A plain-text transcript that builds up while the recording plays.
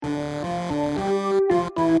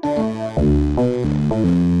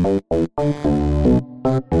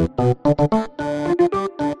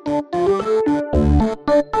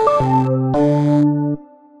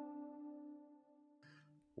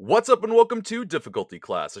What's up and welcome to Difficulty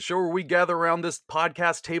Class, a show where we gather around this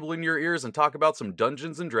podcast table in your ears and talk about some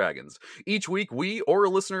Dungeons and Dragons. Each week, we, or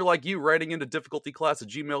a listener like you, writing into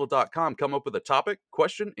difficultyclass@gmail.com, come up with a topic,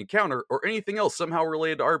 question, encounter, or anything else somehow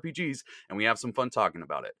related to RPGs, and we have some fun talking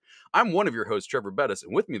about it. I'm one of your hosts, Trevor Bettis,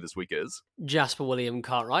 and with me this week is... Jasper William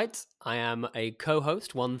Cartwright. I am a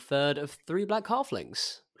co-host, 1/3 of Three Black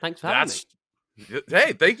Halflings. Thanks for having me.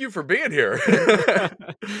 Hey, thank you for being here.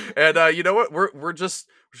 And you know what? We're just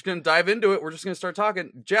gonna dive into it. We're just gonna start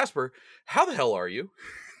talking. Jasper, how the hell are you?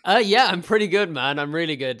 Yeah, I'm pretty good, man. I'm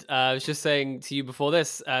really good. I was just saying to you before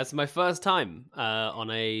this, it's my first time on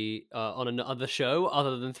another show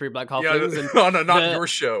other than Three Black Halflings. Not your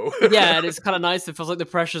show. Yeah, and it's kind of nice. It feels like the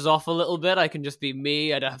pressure's off a little bit. I can just be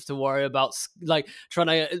me. I don't have to worry about like trying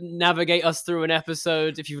to navigate us through an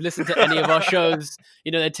episode. If you've listened to any of our shows,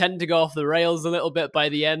 you know they tend to go off the rails a little bit by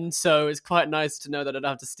the end. So it's quite nice to know that I don't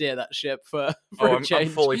have to steer that ship for a change. I'm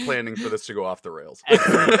fully planning for this to go off the rails.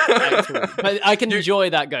 Excellent. But I can enjoy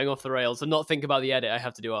that going off the rails and not think about the edit I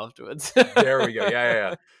have to do afterwards. There we go.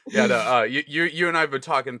 Yeah. No, you and I have been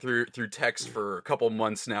talking through text for a couple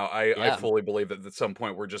months now. I fully believe that at some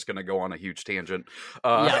point we're just going to go on a huge tangent.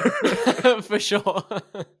 Yeah, for sure.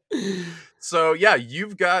 So yeah,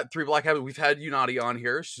 you've got Three Black Halflings. We've had Unati on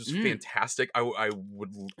here. She's fantastic. I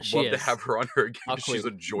would love to have her on her again. She's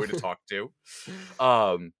a joy to talk to.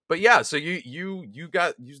 But yeah, so you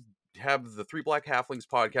have the Three Black Halflings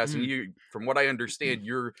podcast, and you, from what I understand,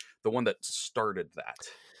 you're the one that started that.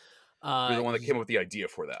 You're the one that came up with the idea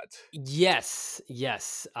for that. Yes,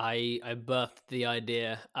 I birthed the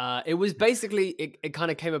idea. It was basically it kind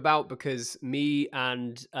of came about because me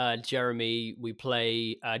and Jeremy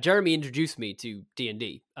Jeremy introduced me to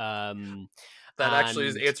D&D. That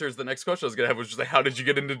actually answers the next question I was gonna have, which is like, how did you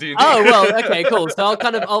get into D&D? Oh well, okay, cool. So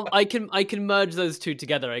I can merge those two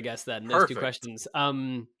together, I guess. Then those Perfect. two questions.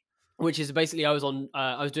 Which is basically I was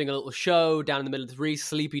doing a little show down in the middle of the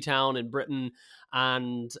sleepy town in Britain,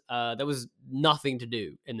 and there was nothing to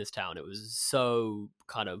do in this town. It was so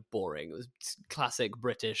kind of boring. It was classic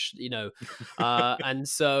British, you know. And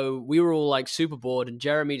so we were all like super bored, and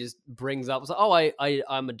Jeremy just brings up, was like, "Oh,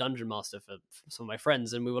 I'm a dungeon master for some of my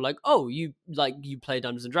friends," and we were like, "Oh, you play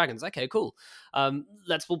Dungeons and Dragons? Okay, cool.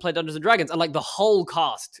 Let's all play Dungeons and Dragons." And like the whole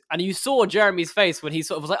cast, and you saw Jeremy's face when he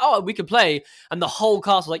sort of was like, "Oh, we could play," and the whole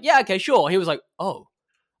cast was like, "Yeah, okay, sure." He was like, "Oh,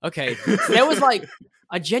 okay." So there was like.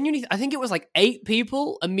 I think it was like 8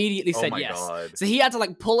 people immediately said yes. God. So he had to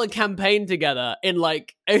like pull a campaign together in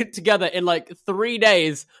like 3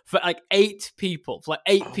 days for like 8 people, for like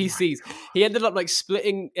 8 PCs. He ended up like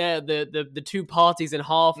splitting the two parties in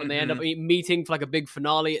half, and they ended up meeting for like a big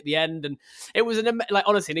finale at the end. And it was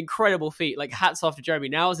honestly an incredible feat. Like hats off to Jeremy.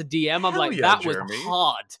 Now as a DM, I'm like, that was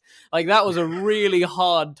hard. Like that was a really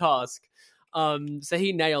hard task. So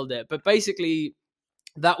he nailed it. But basically,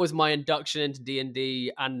 that was my induction into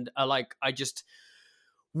D&D, and I just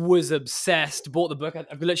was obsessed. Bought the book.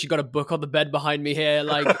 I've literally got a book on the bed behind me here.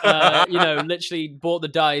 Literally bought the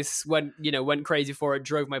dice. Went crazy for it.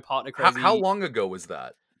 Drove my partner crazy. How long ago was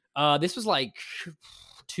that? This was like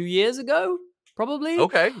 2 years ago. Probably.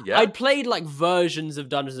 Okay, yeah. I'd played like versions of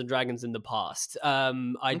Dungeons and Dragons in the past.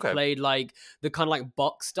 Played like the kind of like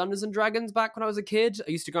box Dungeons and Dragons back when I was a kid.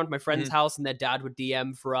 I used to go into my friend's house and their dad would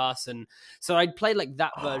DM for us, and so I'd played like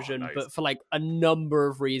that version, nice. but for like a number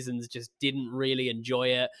of reasons just didn't really enjoy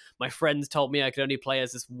it. My friends told me I could only play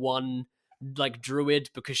as this one like druid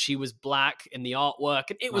because she was black in the artwork,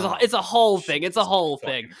 and it's a whole thing. It's a whole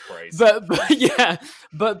thing.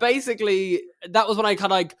 But basically that was when I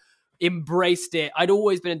kind of like embraced it. I'd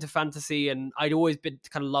always been into fantasy, and I'd always been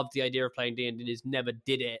kind of loved the idea of playing D&D, just never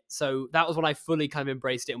did it. So that was when I fully kind of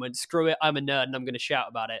embraced it and went, screw it, I'm a nerd and I'm going to shout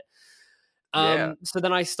about it. So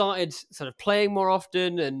then I started sort of playing more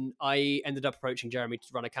often, and I ended up approaching Jeremy to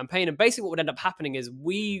run a campaign. And basically what would end up happening is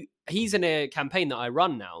he's in a campaign that I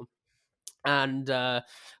run now. And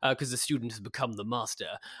because the student has become the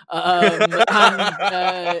master.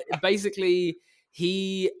 Basically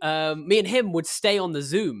me and him would stay on the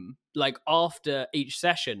Zoom like after each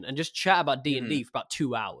session and just chat about D&D for about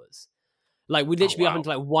 2 hours. Like we'd literally be up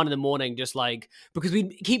until like 1 a.m, just like, because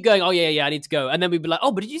we'd keep going, oh yeah, I need to go. And then we'd be like,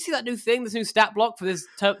 oh, but did you see that new thing, this new stat block for this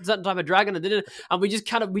certain type of dragon? And we just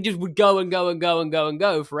would go and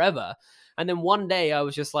go forever. And then one day I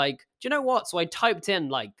was just like, do you know what? So I typed in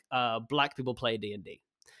like black people play D&D.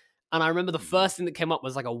 And I remember the first thing that came up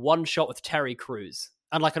was like a one shot with Terry Crews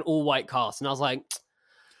and like an all white cast. And I was like,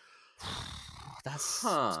 that's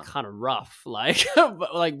kind of rough. Like,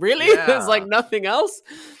 but like really, there's like nothing else.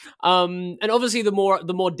 And obviously, the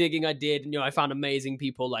more digging I did, you know, I found amazing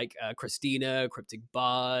people like Christina, Cryptic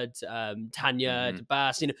Bud, Tanya,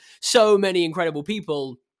 DeBass. You know, so many incredible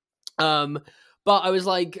people. But I was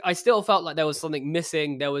like, I still felt like there was something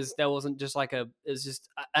missing. There wasn't just like it was just,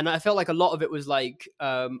 and I felt like a lot of it was like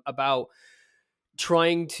about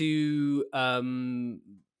trying to talk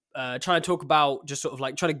about just sort of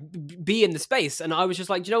like trying to be in the space. And I was just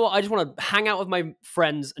like, you know what? I just want to hang out with my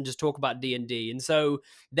friends and just talk about D&D. And so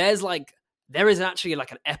there is actually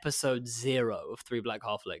like an episode 0 of Three Black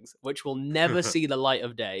Halflings, which will never see the light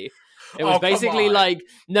of day. It was basically like,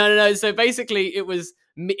 no. So basically it was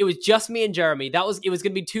just me and Jeremy. It was going to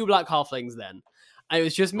be 2 Black Halflings then. And it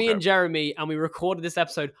was just me and Jeremy, and we recorded this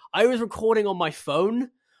episode. I was recording on my phone,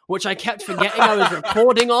 which I kept forgetting I was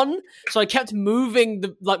recording on. So I kept moving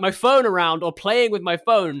my phone around or playing with my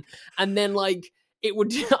phone. And then like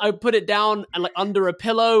I put it down and like under a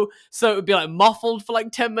pillow. So it would be like muffled for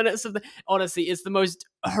like 10 minutes honestly, it's the most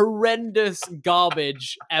horrendous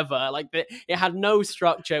garbage ever. Like it had no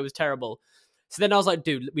structure. It was terrible. So then I was like,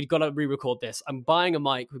 dude, we've got to re-record this. I'm buying a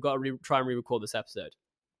mic. We've got to try and re-record this episode.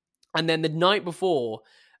 And then the night before,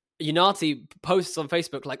 Unati posts on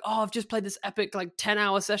Facebook like, oh, I've just played this epic like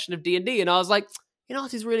 10-hour session of D&D. And I was like,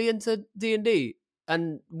 Unati's really into D&D.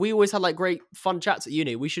 And we always had like great fun chats at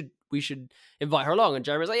uni. We should invite her along. And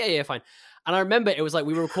Jeremy was like, yeah, fine. And I remember it was like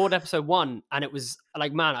we recorded episode 1 and it was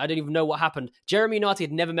like, man, I didn't even know what happened. Jeremy and Unati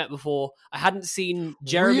had never met before. I hadn't seen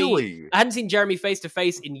Jeremy. Really? I hadn't seen Jeremy face to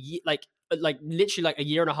face in like literally like a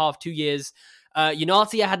year and a half, 2 years.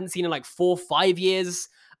 Unati I hadn't seen in like 4-5 years.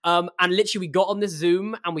 And literally we got on this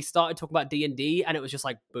Zoom and we started talking about D&D and it was just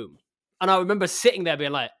like, boom. And I remember sitting there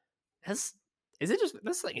being like, is it just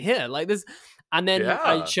this thing here? Like this. And then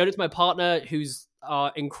I showed it to my partner who's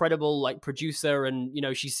incredible like producer, and you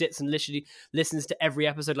know, she sits and literally listens to every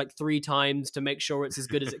episode like 3 times to make sure it's as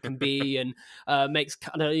good as it can be, and makes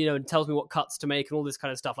kind of, you know, and tells me what cuts to make and all this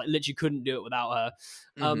kind of stuff. Like literally couldn't do it without her.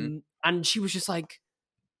 And she was just like,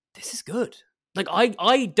 this is good. Like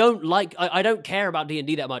I don't care about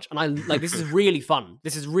D&D that much, and I like, this is really fun.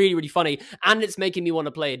 This is really, really funny, and it's making me want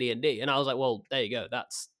to play D&D. And I was like, well, there you go.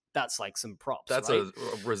 That's like some props. That's right? a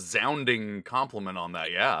resounding compliment on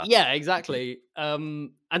that. Yeah. Yeah, exactly.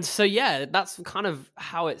 And so yeah, that's kind of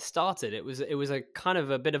how it started. It was a kind of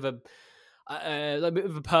a bit of a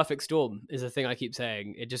perfect storm is the thing I keep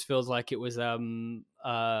saying. It just feels like it was a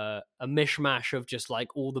mishmash of just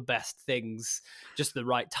like all the best things, just the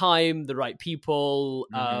right time, the right people,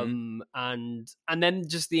 and then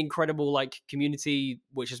just the incredible like community,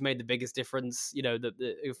 which has made the biggest difference. You know, the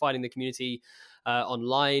finding the community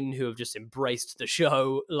online who have just embraced the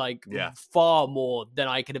show like far more than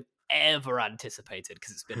I could have ever anticipated,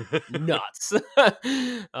 because it's been nuts.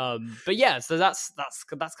 But yeah, so that's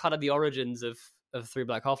kind of the origins of Three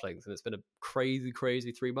Black Halflings, and it's been a crazy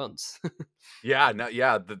 3 months.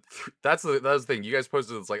 That's the thing. You guys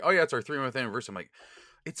posted, it's like, oh yeah, it's our 3-month anniversary. I'm like,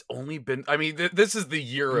 it's only been, I mean, this is the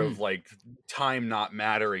year of like time not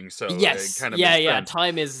mattering. So yes, it kind of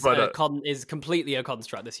time is is completely a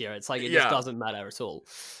construct this year. It's like it just doesn't matter at all.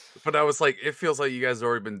 But I was like, it feels like you guys have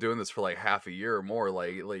already been doing this for like half a year or more.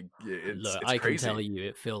 Like it's I crazy. Can tell you,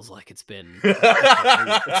 it feels like it's been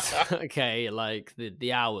okay. Like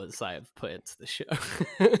the hours I have put into the show.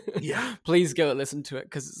 Yeah, please go and listen to it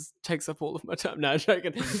because it takes up all of my time. No, I'm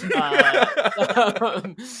joking.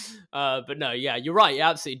 But no, yeah, you're right. It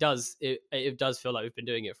absolutely does. It does feel like we've been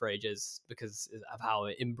doing it for ages because of how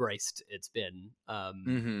embraced it's been.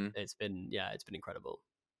 It's been incredible.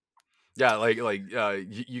 Yeah, like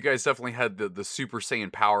you guys definitely had the Super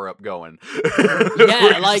Saiyan power up going.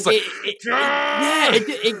 Yeah, like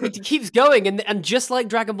it keeps going, and just like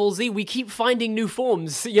Dragon Ball Z, we keep finding new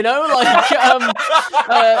forms. You know, like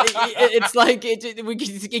it's like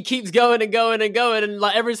it keeps going and going and going, and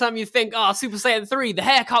like every time you think, Super Saiyan 3, the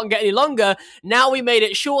hair can't get any longer. Now we made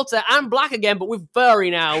it shorter and black again, but we're furry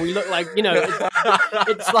now. We look like, you know,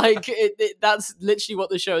 it's like that's literally what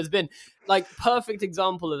the show has been. Like, perfect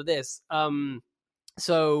example of this.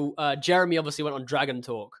 So Jeremy obviously went on Dragon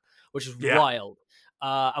Talk, which is wild.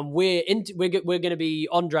 And we're going to be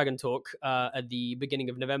on Dragon Talk at the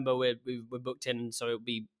beginning of November. We're booked in, so it'll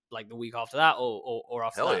be like the week after that or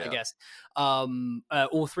after that, I guess.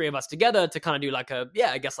 All 3 of us together to kind of do like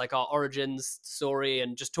like our origins story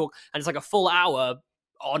and just talk. And it's like a full hour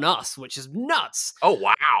on us, which is nuts. Oh,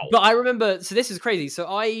 wow. But I remember, so this is crazy. So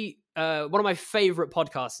one of my favorite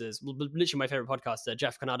podcasters, literally my favorite podcaster,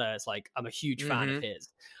 Jeff Canada, is like, I'm a huge fan of his.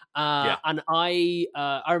 And I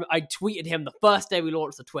tweeted him the first day we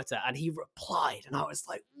launched the Twitter, and he replied, and I was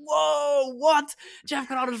like, whoa, what? Jeff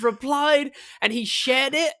Cannata's replied, and he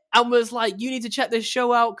shared it and was like, you need to check this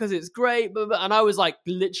show out because it's great. And I was like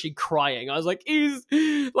literally crying. I was like, he's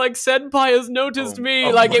like, Senpai has noticed me.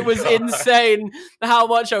 It was insane how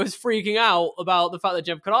much I was freaking out about the fact that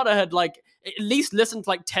Jeff Cannata had like at least listened to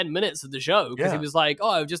like 10 minutes of the show, because he was like, oh,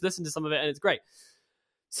 I've just listened to some of it and it's great.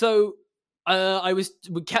 So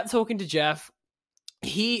we kept talking to Jeff.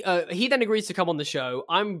 He then agrees to come on the show.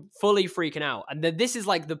 I'm fully freaking out. And then this is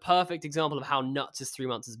like the perfect example of how nuts this 3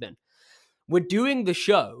 months has been. We're doing the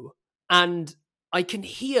show and I can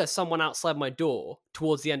hear someone outside my door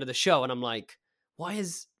towards the end of the show. And I'm like, why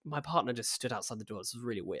is my partner just stood outside the door? This is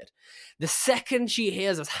really weird. The second she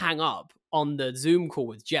hears us hang up on the Zoom call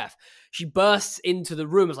with Jeff, she bursts into the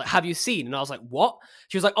room and was like, have you seen? And I was like, what?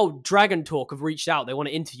 She was like, oh, Dragon Talk have reached out. They want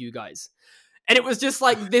to interview you guys. And it was just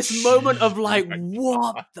like this moment of like,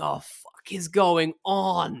 what the fuck is going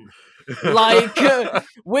on? Like,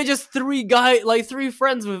 we're just three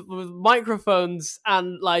friends with microphones,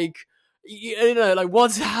 and like, you know, like,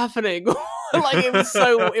 what's happening? Like, it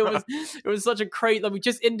was such a crazy, like, we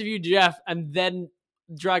just interviewed Jeff and then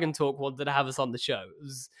Dragon Talk wanted to have us on the show.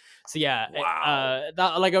 So yeah, wow.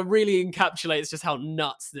 That like, it really encapsulates just how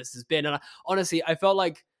nuts this has been. And honestly, I felt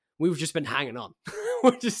like we've just been hanging on.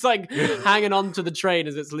 We're just like hanging on to the train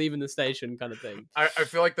as it's leaving the station, kind of thing. I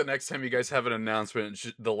feel like the next time you guys have an announcement,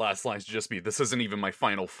 the last line should just be, "This isn't even my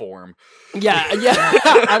final form." Yeah.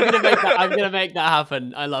 I'm gonna make that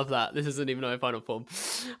happen. I love that. This isn't even my final form.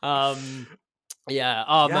 Yeah.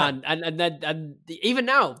 Oh yeah. Man. And even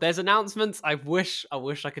now, there's announcements. I wish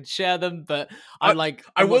I could share them, but I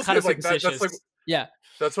will kind of like that. That's like, yeah.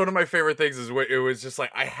 That's one of my favorite things. Is it was just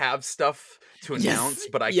like, I have stuff to announce,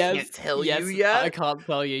 but I can't tell you yet. I can't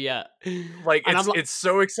tell you yet. Like, it's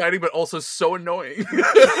so exciting, but also so annoying.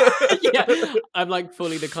 Yeah, I'm like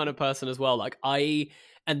fully the kind of person as well. Like,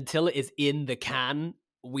 until it is in the can,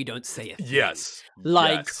 we don't say it. Yes.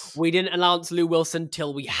 Like, we didn't announce Lou Wilson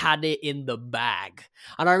till we had it in the bag.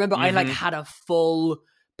 And I remember I like had a full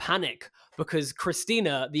panic because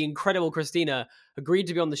Christina, the incredible Christina, agreed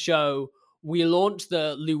to be on the show. We launched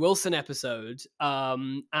the Lou Wilson episode,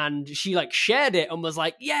 and she like shared it and was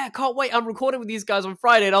like, yeah, can't wait, I'm recording with these guys on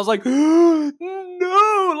Friday. And I was like,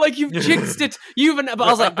 no, like, you've jinxed it. But I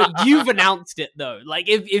was like, but you've announced it though. Like,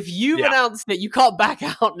 if you've announced it, you can't back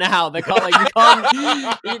out now. They can't, like, you can't,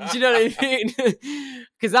 do you know what I mean?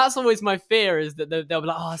 Because that's always my fear, is that they'll be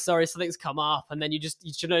like, oh, sorry, something's come up. And then you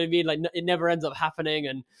know what I mean? Like, it never ends up happening.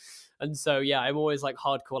 And so, yeah, I'm always like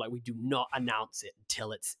hardcore, like, we do not announce it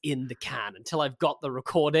until it's in the can, until I've got the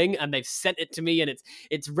recording and they've sent it to me and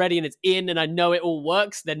it's ready and it's in and I know it all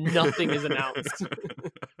works, then nothing is announced.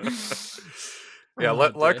 Yeah,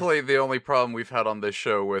 luckily the only problem we've had on this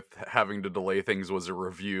show with having to delay things was a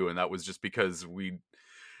review, and that was just because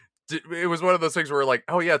it was one of those things where we're like,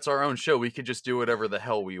 oh yeah, it's our own show, we could just do whatever the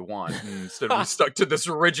hell we want. And instead we stuck to this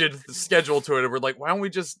rigid schedule to it, and we're like, why don't we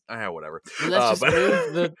just whatever. Let's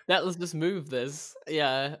just move this.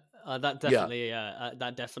 Yeah, that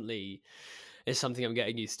definitely is something I'm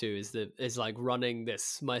getting used to, is like running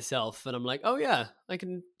this myself, and I'm like, oh yeah, I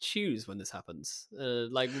can choose when this happens.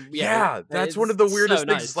 That's one of the weirdest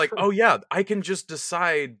things. It's like, oh yeah, I can just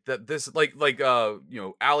decide that this, like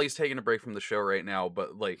Allie's taking a break from the show right now,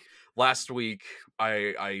 but like last week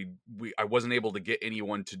I wasn't able to get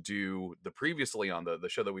anyone to do the previously on the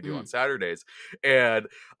show that we do on Saturdays, and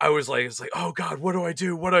I was like, it's like, oh god, what do I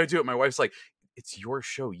do? And my wife's like, it's your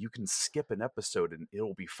show, you can skip an episode and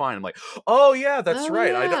it'll be fine. I'm like, oh yeah, that's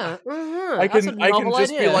right. Yeah. I can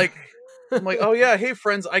just be like, I'm like, oh yeah, hey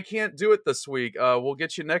friends, I can't do it this week. We'll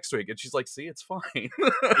get you next week. And she's like, see, it's fine.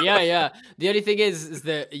 Yeah. The only thing is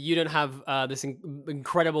that you don't have this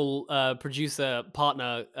incredible producer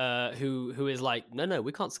partner who is like, no,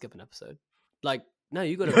 we can't skip an episode. Like, no,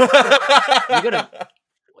 you gotta,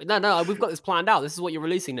 no, we've got this planned out. This is what you're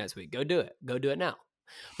releasing next week. Go do it now.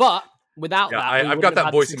 But without that, I've got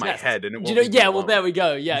that voice in my head, and it won't well, there we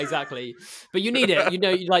go. Yeah, exactly. But you need it.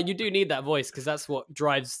 You do need that voice, because that's what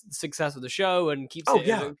drives success of the show and keeps it,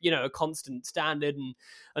 a constant standard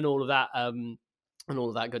and all of that, and all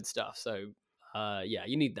of that good stuff. So,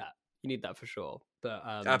 you need that. You need that for sure. But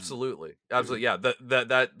absolutely, yeah.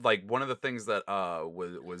 That like one of the things that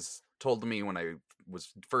was told me when I was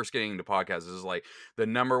first getting into podcasts is like the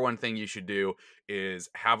number one thing you should do is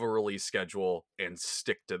have a release schedule and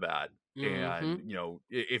stick to that. And you know,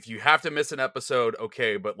 if you have to miss an episode,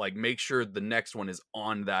 okay, but like make sure the next one is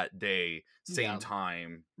on that day, same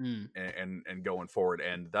time, and going forward.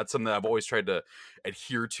 And that's something that I've always tried to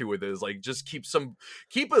adhere to with it, is like just keep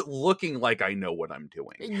it looking like I know what I'm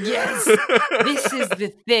doing. Yes. This is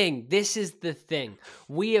the thing.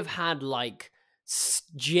 We have had like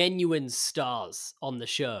genuine stars on the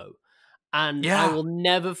show. And I will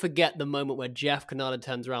never forget the moment where Jeff Canada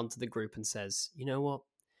turns around to the group and says, "You know what?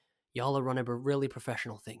 Y'all are running a really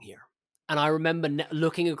professional thing here." And I remember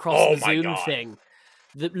looking across the Zoom thing,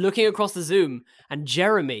 looking across the Zoom, and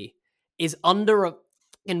Jeremy is under a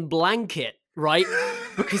fucking blanket, right?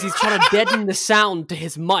 Because he's trying to deaden the sound to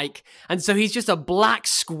his mic. And so he's just a black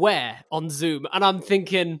square on Zoom. And I'm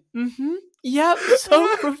thinking, yep,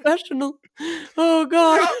 so professional. Oh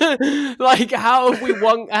god. Like how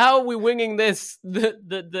are we winging this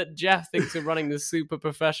that Jeff thinks we're running this super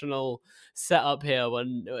professional setup here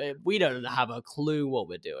when we don't have a clue what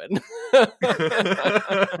we're doing.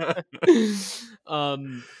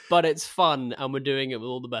 But it's fun and we're doing it with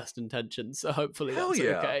all the best intentions, so hopefully that's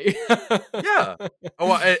okay. Yeah.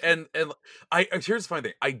 Oh, and here's the funny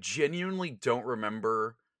thing. I genuinely don't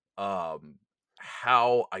remember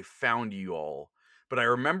how I found you all, but I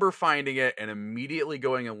remember finding it and immediately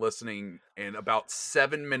going and listening, and about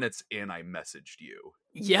 7 minutes in I messaged you.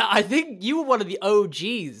 Yeah, I think you were one of the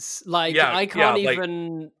OGs. Like I can't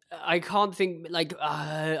think like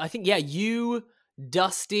I think you,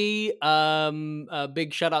 Dusty,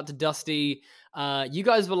 big shout out to Dusty. You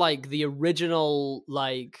guys were like the original,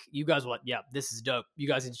 like you guys were like, yeah, this is dope. You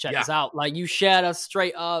guys need to check this out. Like you shared us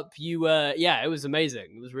straight up. You it was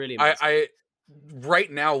amazing. It was really amazing. I right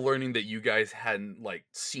now learning that you guys hadn't like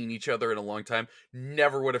seen each other in a long time,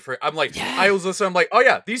 never would have. I'm like, I was listening. I'm like, oh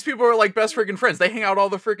yeah, these people are like best freaking friends. They hang out all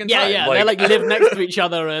the freaking time. Yeah, they like live next to each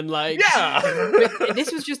other and like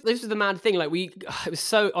This was the mad thing. Like it was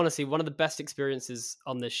so honestly one of the best experiences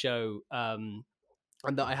on this show. And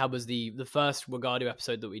that I had was the first Wagadu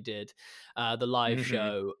episode that we did, the live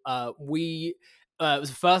show. It was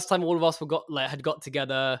the first time all of us had got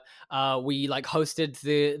together. We like hosted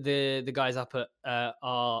the guys up at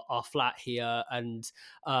our flat here, and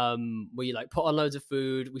we like put on loads of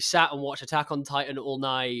food. We sat and watched Attack on Titan all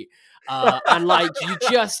night, and like you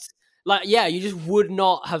just would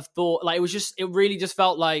not have thought, like it really just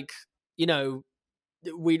felt like, you know,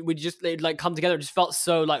 we just like come together. It just felt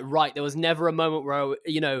so like right. There was never a moment where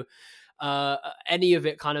any of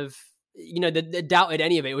it kind of, you know, they doubted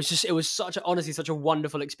any of it. It was honestly such a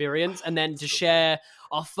wonderful experience. And then to share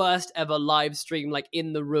our first ever live stream, like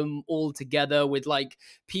in the room all together with like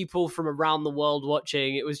people from around the world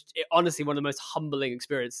watching, it was honestly one of the most humbling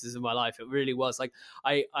experiences of my life. It really was. Like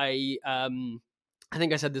I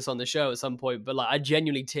think I said this on the show at some point, but like I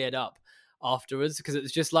genuinely teared up afterwards because it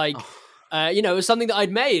was just like, it was something that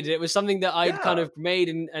I'd made. It was something that I'd kind of made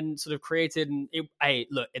and sort of created. And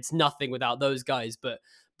look, it's nothing without those guys, but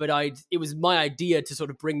it was my idea to sort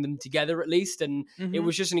of bring them together at least, and it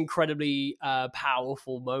was just an incredibly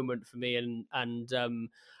powerful moment for me, and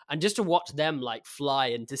just to watch them like fly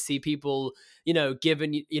and to see people, you know,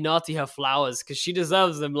 giving Inati her flowers because she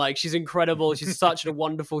deserves them. Like she's incredible. She's such a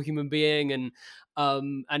wonderful human being, and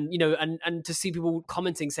you know, and to see people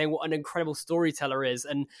commenting saying what an incredible storyteller is,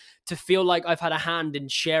 and to feel like I've had a hand in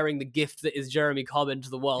sharing the gift that is Jeremy Cobb to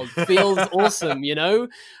the world feels awesome, you know,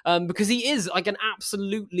 because he is like an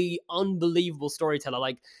absolutely unbelievable storyteller.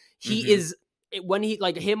 Like he is. When he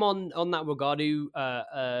like him on that Wagadu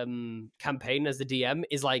campaign as the DM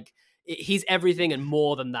is like he's everything and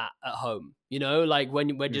more than that at home, you know, like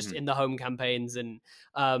when we're just in the home campaigns, and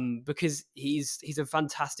because he's a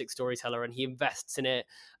fantastic storyteller and he invests in it,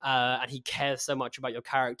 and he cares so much about your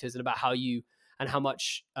characters and about how you and how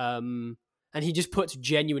much and he just puts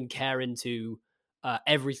genuine care into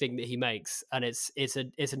everything that he makes, and it's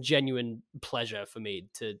a genuine pleasure for me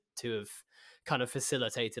to have kind of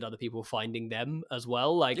facilitated other people finding them as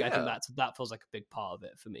well. Like I think that feels like a big part of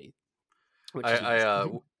it for me.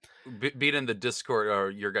 Being in the Discord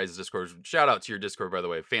or your guys' Discord, shout out to your Discord, by the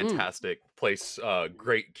way. Fantastic place,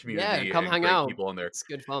 great community. Yeah, come hang out. People in there. It's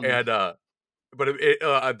good fun. And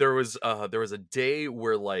but there was a day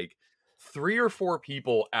where like 3 or 4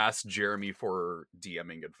 people asked Jeremy for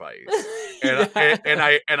DMing advice,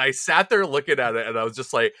 and I sat there looking at it, and I was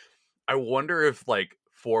just like, I wonder if like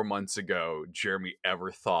 4 months ago Jeremy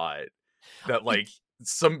ever thought that like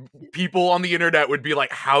some people on the internet would be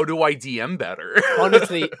like, how do I DM better?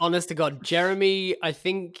 Honestly, honest to God, Jeremy, I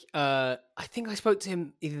think I spoke to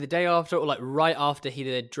him either the day after or like right after he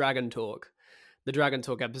did the Dragon Talk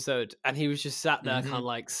episode, and he was just sat there kind of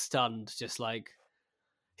like stunned, just like,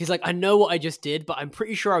 he's like, I know what I just did, but I'm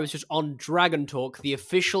pretty sure I was just on Dragon Talk, the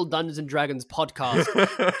official Dungeons and Dragons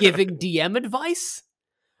podcast, giving DM advice.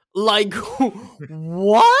 Like,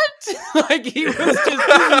 what? Like, he was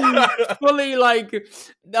just fully like,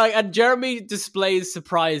 and Jeremy displays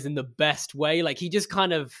surprise in the best way. Like, he just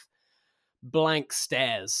kind of blank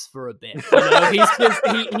stares for a bit. You know? He's just,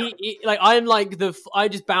 he like, I'm like I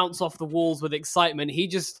just bounce off the walls with excitement. He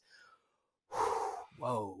just,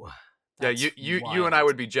 whoa. Yeah, you and I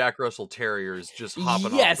would be Jack Russell Terriers just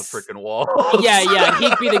hopping off the freaking wall. Yeah,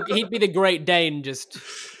 he'd be the Great Dane, just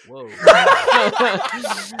whoa. I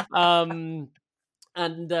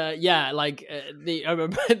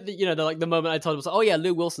remember the moment I told him, was like, oh yeah,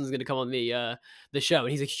 Lou Wilson's going to come on the show,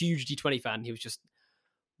 and he's a huge D20 fan. He was just,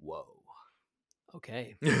 whoa,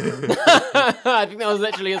 okay. I think that was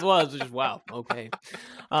literally his words, which is wow, okay.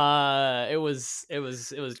 It was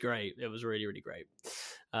great. It was really, really great.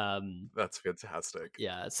 That's fantastic.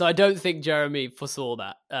 Yeah, so I don't think Jeremy foresaw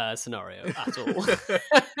that scenario at all.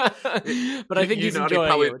 But I think he's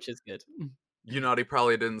enjoying it, which is good. Unati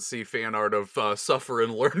probably didn't see fan art of Suffer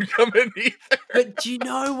and Learn coming either. But do you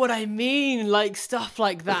know what I mean? Like, stuff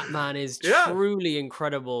like that, man, is truly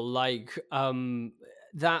incredible. Like,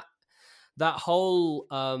 that whole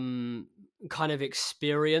kind of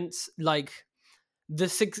experience, like the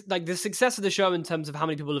success of the show in terms of how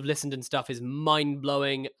many people have listened and stuff is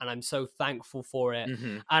mind-blowing, and I'm so thankful for it.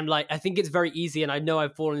 And like, I think it's very easy, and I know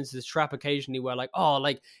I've fallen into this trap occasionally where like, oh,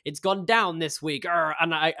 like it's gone down this week,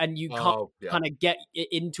 and you can't kind of get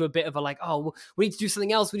into a bit of a like, oh, we need to do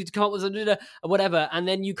something else, we need to come up with whatever, and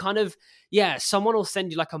then you kind of, someone will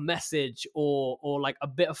send you like a message or like a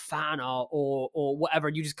bit of fan art or whatever,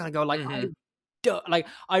 and you just kind of go like, like,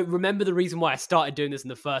 I remember the reason why I started doing this in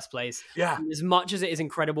the first place. Yeah. And as much as it is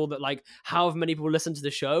incredible that like however many people listen to the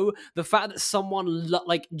show, the fact that someone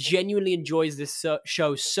like genuinely enjoys this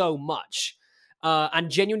show so much, and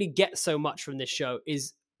genuinely gets so much from this show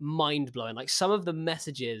is mind blowing. Like, some of the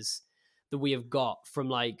messages that we have got from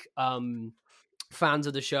like fans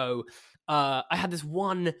of the show. I had this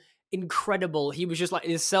one incredible, he was just like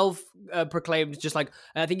his self-proclaimed, just like,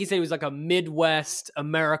 I think he said he was like a Midwest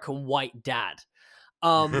American white dad.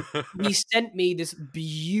 He sent me this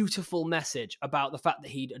beautiful message about the fact that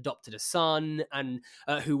he'd adopted a son and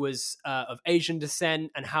who was of Asian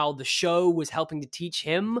descent, and how the show was helping to teach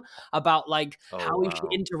him about like how he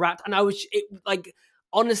should interact. And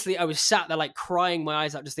honestly, I was sat there like crying my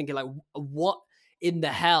eyes out, just thinking like, what in the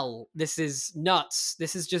hell? This is nuts.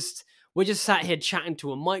 This is just, we're just sat here chatting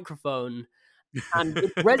to a microphone, and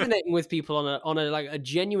it's resonating with people on a like a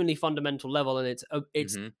genuinely fundamental level, and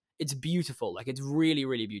it's beautiful. Like, it's really,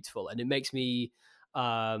 really beautiful, and it makes me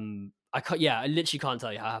I literally can't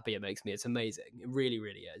tell you how happy it makes me. It's amazing. It really,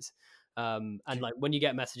 really is. And like when you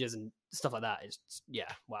get messages and stuff like that, it's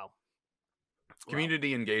wow.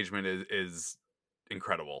 Community engagement is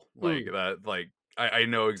incredible. Like that. Like I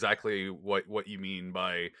know exactly what you mean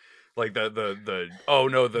by like the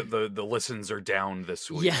listens are down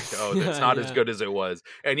this week. Yes. Oh, that's not as good as it was.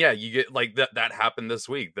 And you get like that happened this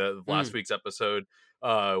week. The last week's episode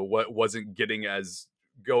what wasn't going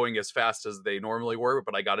as fast as they normally were,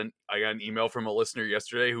 but I got an email from a listener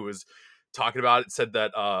yesterday who was talking about it, said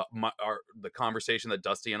that the conversation that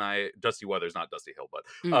Dusty Weathers, not Dusty Hill, but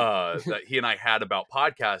that he and I had about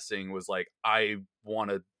podcasting was like, I want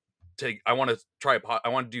to do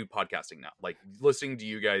podcasting now. Like, listening to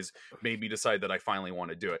you guys made me decide that I finally want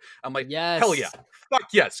to do it. I'm like, hell yeah, fuck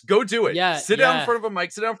yes, go do it. Sit down in front of a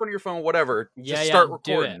mic, sit down in front of your phone, whatever. Just start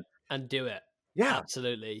recording do it. Yeah,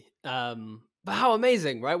 absolutely. But how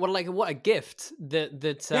amazing, right? What a gift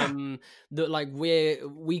that like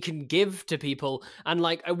we can give to people, and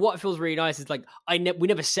like what feels really nice is like we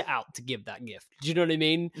never set out to give that gift. Do you know what I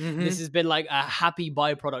mean? This has been like a happy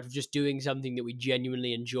byproduct of just doing something that we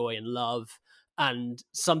genuinely enjoy and love, and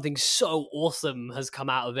something so awesome has come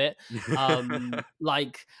out of it.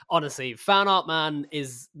 Like, honestly, fan art, man,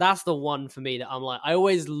 that's the one for me that I'm like, I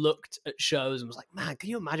always looked at shows and was like, man, can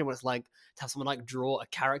you imagine what it's like to have someone like draw a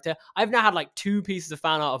character? I've now had like 2 pieces of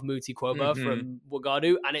fan art of Muti Quoba from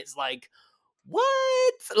Wagadu, and it's like,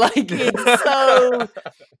 what? Like, it's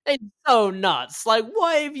so nuts. Like,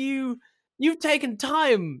 why have you've taken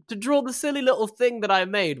time to draw the silly little thing that I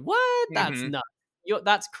made? What? That's nuts.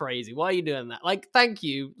 That's crazy. Why are you doing that? Like, thank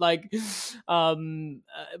you. Like, it's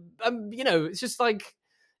just like,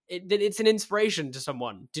 it's an inspiration to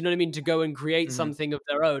someone. Do you know what I mean? To go and create something of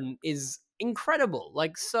their own is incredible,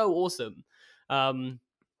 like so awesome. And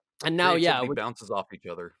now, creativity bounces off each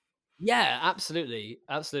other. Yeah, absolutely,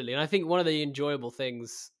 absolutely. And I think one of the enjoyable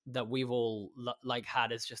things that we've all like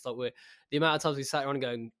had is just like the amount of times we sat around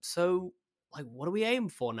going, so like, what do we aim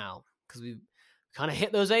for now? Because we kind of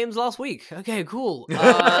hit those aims last week. Okay, cool.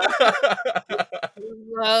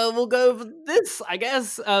 We'll go for this, I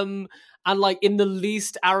guess. And like in the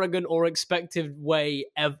least arrogant or expected way,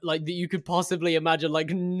 like that you could possibly imagine. Like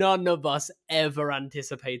none of us ever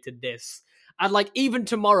anticipated this. And like even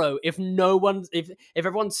tomorrow, if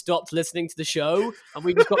everyone stopped listening to the show and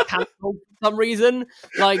we just got cancelled for some reason,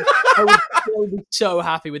 like I would still be so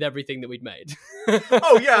happy with everything that we'd made.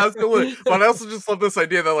 Oh yeah, absolutely. But I also just love this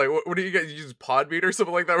idea that like, what do you guys use, Podbean or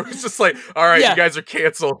something like that? Where it's just like, all right, you guys are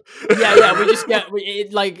canceled. Yeah, we just get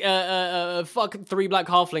fuck 3 Black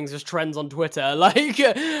Halflings just trends on Twitter, like,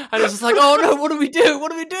 and it's just like, oh no, what do we do?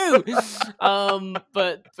 What do we do?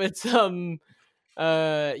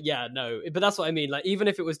 Yeah, no, but that's what I mean. Like, even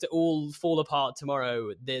if it was to all fall apart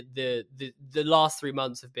tomorrow, the last 3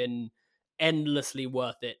 months have been endlessly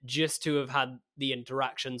worth it, just to have had the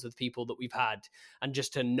interactions with people that we've had, and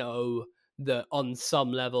just to know that on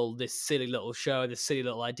some level this silly little show, this silly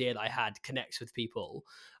little idea that I had connects with people.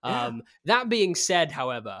 That being said,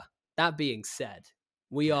 however,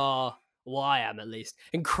 we are, well, I am at least,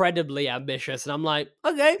 incredibly ambitious, and I'm like,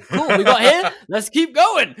 okay, cool, we got here, let's keep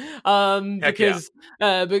going. Because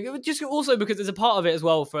just also because there's a part of it as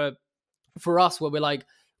well for us where we're like,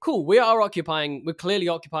 cool, we're clearly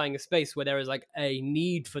occupying a space where there is like a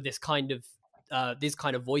need for this kind of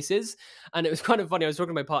voices. And it was kind of funny, I was talking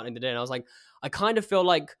to my partner today and I was like, I kind of feel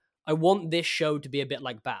like I want this show to be a bit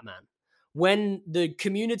like Batman. When the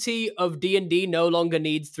community of D&D no longer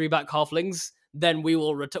needs 3 Black Halflings, then we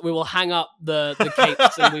will hang up the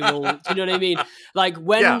capes and we will, do you know what I mean? Like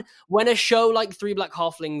when a show like 3 Black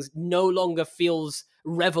Halflings no longer feels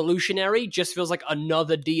revolutionary, just feels like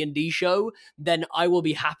another D&D show, then I will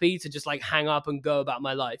be happy to just like hang up and go about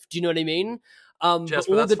my life. Do you know what I mean? Jess,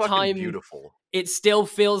 but all the time, beautiful. It still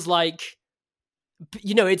feels like,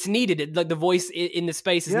 you know, it's needed. Like the voice in the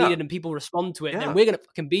space is needed, and people respond to it. And then we're gonna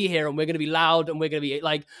fucking be here, and we're gonna be loud, and we're gonna be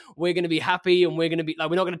happy, and we're gonna be like,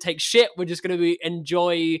 we're not gonna take shit. We're just gonna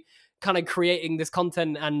enjoy kind of creating this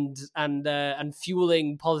content and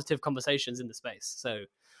fueling positive conversations in the space. So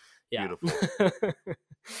yeah, beautiful.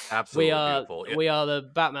 Absolutely beautiful. We are the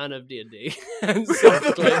Batman of D&D. We are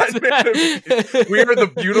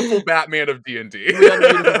the beautiful Batman of D&D. We are the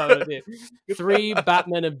beautiful Batman of D&D. 3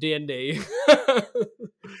 Batmen of D&D.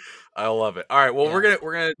 I love it. All right, well, we're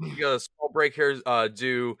gonna take a small break here.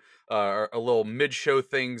 Do a little mid-show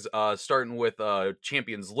things, starting with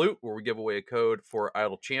Champions Loot, where we give away a code for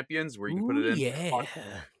Idle Champions, where you can put it in on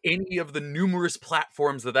any of the numerous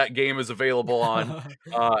platforms that game is available on.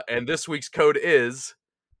 And this week's code is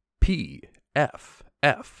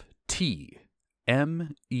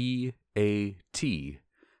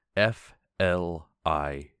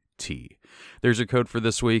PFFTMEATFLIT. There's a code for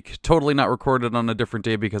this week. Totally not recorded on a different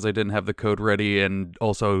day because I didn't have the code ready, and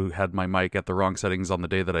also had my mic at the wrong settings on the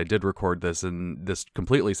day that I did record this, and this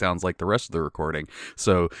completely sounds like the rest of the recording.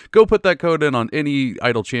 So go put that code in on any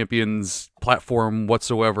Idle Champions platform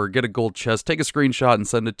whatsoever. Get a gold chest, take a screenshot and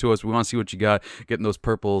send it to us. We want to see what you got, getting those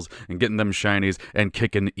purples and getting them shinies and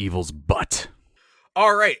kicking evil's butt.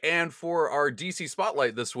 All right, and for our DC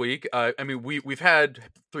Spotlight this week, I mean, we've had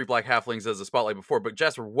 3 Black Halflings as a spotlight before, but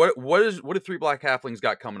Jasper, what do 3 Black Halflings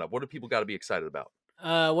got coming up? What do people got to be excited about?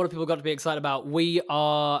 What have people got to be excited about? We've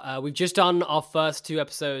just done our first 2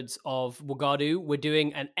 episodes of Wagadu. We're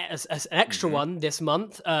doing an extra one this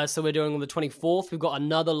month. So we're doing on the 24th. We've got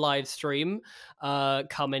another live stream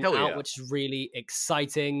coming out, which is really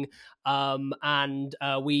exciting. And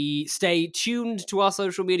we stay tuned to our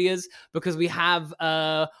social medias because we have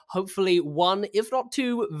hopefully 1, if not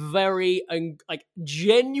 2, very like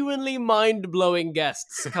genuinely mind-blowing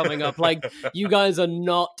guests coming up. Like, you guys are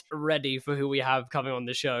not ready for who we have coming on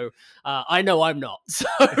the show. I know I'm not. So.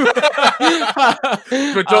 But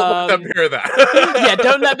don't let them hear that. Yeah,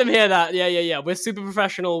 don't let them hear that. Yeah. We're super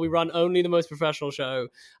professional. We run only the most professional show.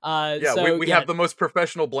 We have the most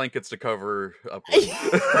professional blankets to cover up with.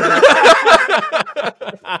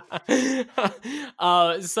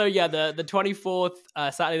 So yeah, the 24th,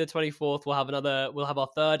 Saturday the 24th, we'll have our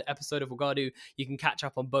 3rd episode of Wagadu. You can catch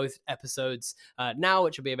up on both episodes now,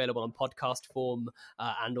 which will be available on podcast form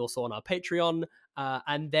and also on our Patreon.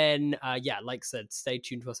 And then like I said, stay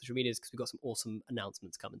tuned to our social medias because we've got some awesome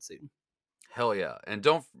announcements coming soon. Hell yeah. And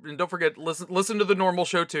don't forget, listen to the normal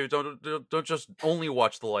show too. Don't just only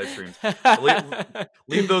watch the live streams.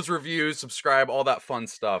 leave those reviews, subscribe, all that fun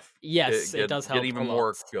stuff. Yes, it does help get even a lot.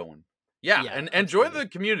 more going. Yeah, and join the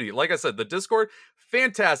community. Like I said, the Discord,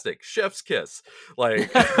 fantastic. Chef's kiss.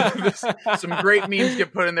 Like some great memes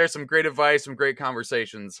get put in there, some great advice, some great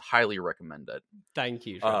conversations. Highly recommend it. Thank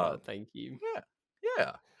you, Trevor. Thank you.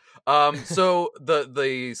 Yeah. So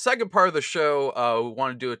the second part of the show, we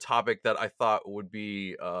want to do a topic that I thought would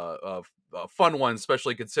be a fun one,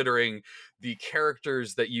 especially considering the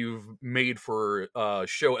characters that you've made for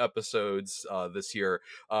show episodes this year.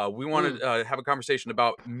 We want to have a conversation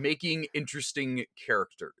about making interesting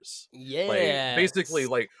characters. Yeah, like basically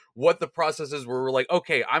like what the process is, where we're like,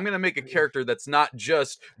 okay, I'm gonna make a character that's not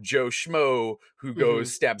just Joe Schmo who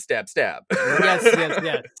goes stab stab stab.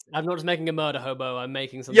 yes. I'm not just making a murder hobo. I'm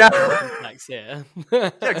making something complex here.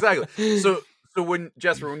 Yeah, exactly. So when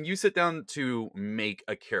Jasper, when you sit down to make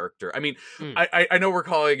a character, I mean, I know we're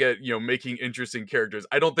calling it, making interesting characters.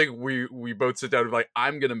 I don't think we both sit down and be like,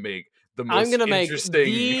 I'm gonna make the most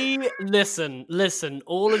interesting. Listen,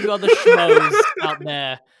 all of you other schmoes out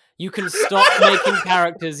there. You can stop making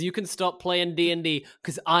characters. You can stop playing D&D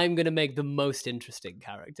because I'm going to make the most interesting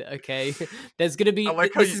character, okay? There's going to be...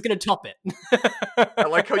 This is going to top it. I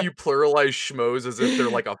like how you pluralize schmoes as if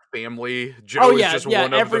they're like a family. Joe is just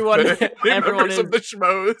one of the members of the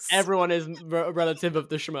schmoes. Everyone is a relative of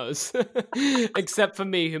the schmoes. Except for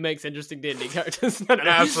me, who makes interesting D&D characters. No.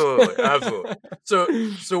 Absolutely. So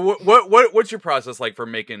what's your process like for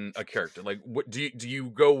making a character? Like, what do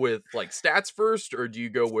you go with, like, stats first, or do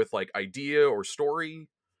you go with like idea or story?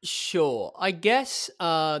 Sure. I guess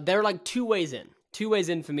there are like two ways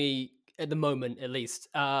in for me at the moment, at least.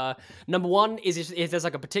 Number one is if there's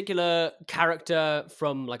like a particular character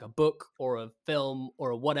from like a book or a film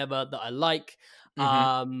or whatever that I like.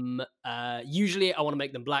 Usually I want to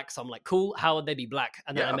make them black, so I'm like, cool, how would they be black?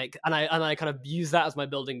 And then I kind of use that as my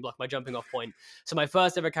building block, my jumping off point. So my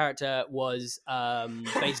first ever character was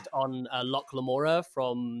based on Locke Lamora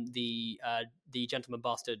from the Gentleman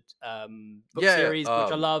Bastard book series,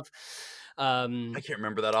 which I love. I can't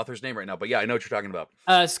remember that author's name right now, but yeah, I know what you're talking about.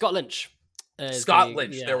 Scott Lynch. Scott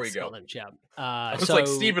Lynch, there we go. Lynch, yeah. I was like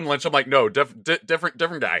Stephen Lynch. I'm like, no, different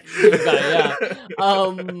guy. Yeah.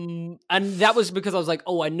 And that was because I was like,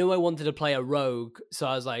 I knew I wanted to play a rogue, so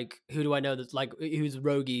I was like, who do I know that's like who's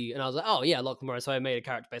roguey? And I was like, oh yeah, Locke Lamora. So I made a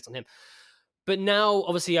character based on him. But now,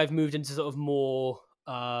 obviously, I've moved into sort of more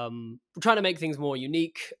trying to make things more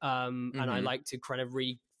unique, and I like to kind of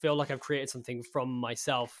feel like I've created something from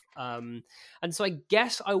myself. And so I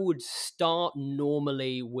guess I would start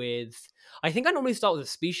normally with... I think I normally start with a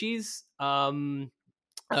species or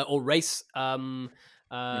race,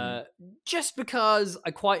 just because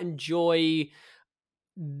I quite enjoy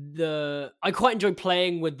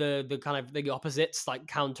playing with the kind of the opposites, like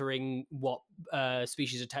countering what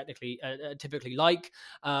species are typically like.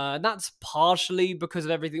 That's partially because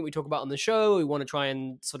of everything we talk about on the show. We want to try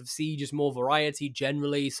and sort of see just more variety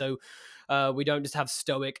generally, so we don't just have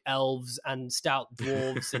stoic elves and stout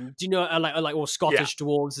dwarves and or Scottish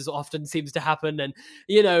dwarves, as often seems to happen, and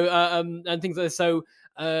and things like this. So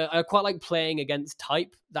I quite like playing against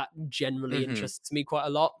type. That generally interests me quite a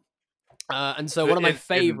lot. And so one of my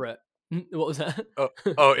favorite... What was that?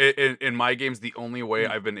 In my games, the only way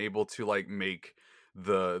I've been able to like make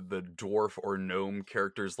the dwarf or gnome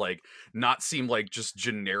characters like not seem like just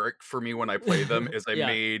generic for me when I play them is I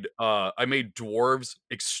made dwarves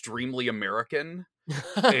extremely American.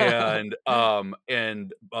 and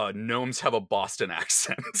gnomes have a Boston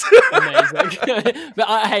accent. Amazing.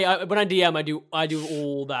 But when I DM, I do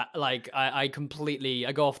all that. Like I completely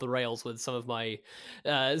go off the rails with some of my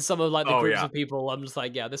the groups of people. I'm just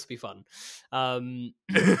like, yeah, this will be fun.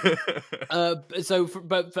 So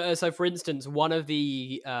for instance, one of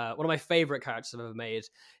my favorite characters I've ever made,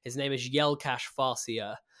 his name is Yelkash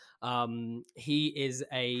Farseer. He's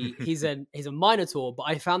a minotaur, but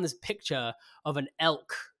I found this picture of an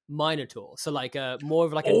elk minotaur, so like more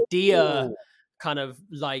of like a deer kind of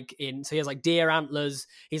like so he has like deer antlers.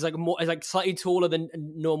 He's like slightly taller than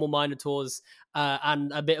normal minotaurs,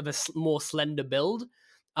 and a bit of a more slender build.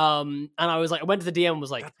 And I went to the DM and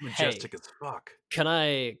was like, that's majestic as fuck. Can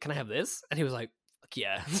I have this? And he was like, fuck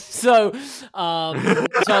yeah. So I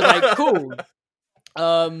was like, cool.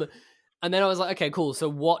 And then I was like, okay, cool. So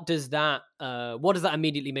what does that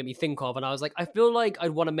immediately make me think of? And I was like, I feel like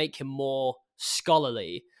I'd want to make him more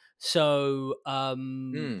scholarly. So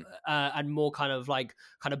and more kind of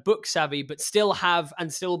book savvy, but still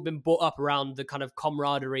been brought up around the kind of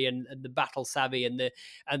camaraderie and the battle savvy and the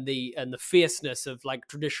fierceness of like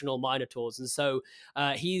traditional Minotaurs. And so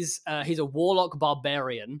he's a warlock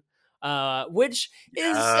barbarian, which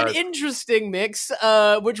is an interesting mix,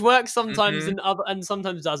 which works sometimes and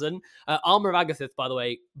sometimes doesn't. Armor of Agathith, by the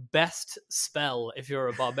way, best spell if you're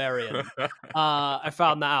a barbarian. I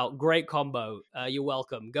found that out. Great combo. You're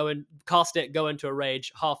welcome. Go and cast it, go into a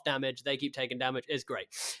rage, half damage, they keep taking damage. It's great.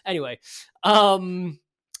 Anyway, so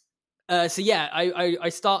yeah, I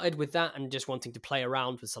started with that and just wanting to play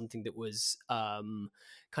around with something that was kind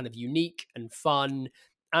of unique and fun.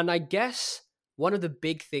 And I guess one of the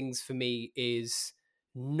big things for me is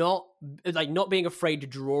not being afraid to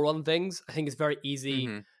draw on things. I think it's very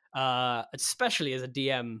easy, especially as a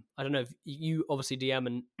DM. I don't know if you obviously DM,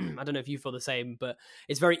 and I don't know if you feel the same, but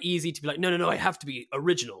it's very easy to be like, no, I have to be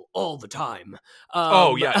original all the time.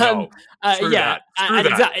 Screw that.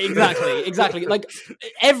 Exactly. Like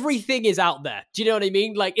everything is out there. Do you know what I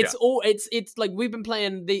mean? Like it's like we've been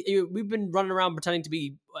running around pretending to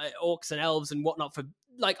be orcs and elves and whatnot for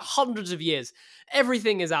like hundreds of years.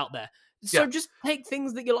 Everything is out there. So just take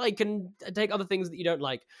things that you like and take other things that you don't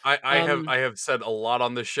like. I have said a lot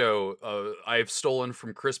on the show. I have stolen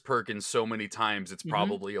from Chris Perkins so many times it's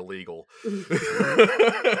probably illegal. You're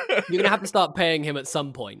gonna have to start paying him at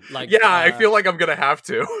some point. Like, I feel like I'm gonna have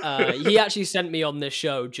to. He actually sent me on this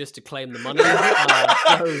show just to claim the money.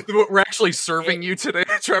 We're actually serving you today,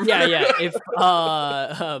 Trevor. Yeah.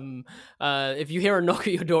 If you hear a knock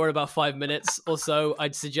at your door in about 5 minutes or so,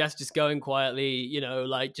 I'd suggest just going quietly.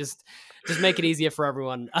 Just make it easier for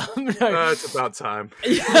everyone. It's about time.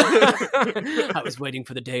 I was waiting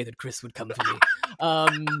for the day that Chris would come for me.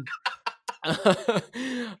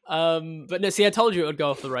 But no, see, I told you it would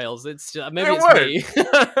go off the rails. It's just, maybe it's me.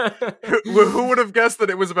 Who would have guessed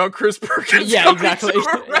that it was about Chris Perkins? Yeah, exactly.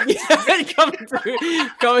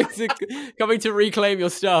 coming to reclaim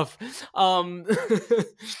your stuff.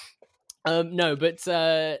 No, but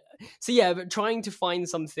but trying to find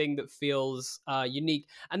something that feels unique,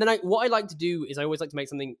 and then what I like to do is I always like to make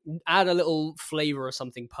something, add a little flavor of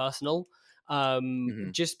something personal,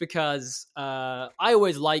 just because I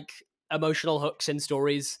always like emotional hooks in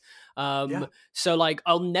stories. So like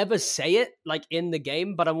I'll never say it like in the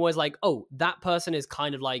game, but I'm always like, oh, that person is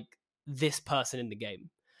kind of like this person in the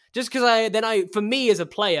game. Just because for me as a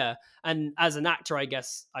player and as an actor, I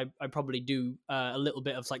guess I probably do a little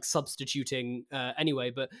bit of like substituting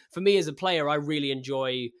anyway. But for me as a player, I really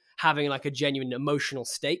enjoy having like a genuine emotional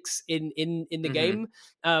stakes in the game.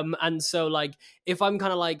 And so like if I'm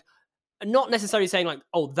kind of like not necessarily saying like,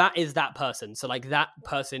 oh, that is that person. So like that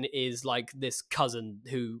person is like this cousin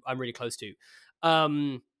who I'm really close to.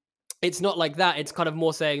 It's not like that. It's kind of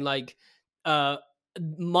more saying like,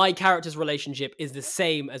 my character's relationship is the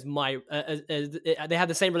same as my they have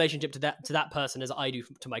the same relationship to that person as I do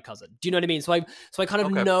to my cousin. Do you know what I mean? So I kind of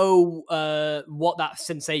know what that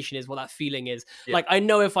sensation is, what that feeling is. Like I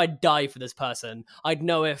know if I die for this person, I'd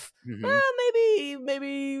know if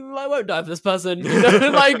maybe I won't die for this person.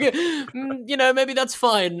 Maybe that's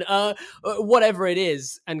fine. Whatever it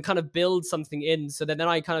is, and kind of build something in. So then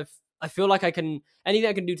I feel like anything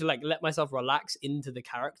I can do to like let myself relax into the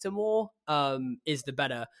character more is the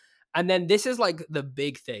better. And then this is like the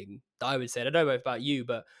big thing that I would say. I don't know about you,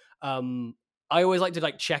 but I always like to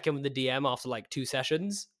like check in with the DM after like 2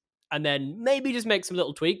 sessions and then maybe just make some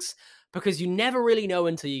little tweaks, because you never really know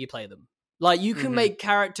until you play them. Like you can make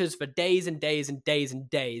characters for days and days and days and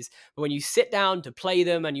days, but when you sit down to play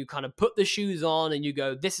them and you kind of put the shoes on and you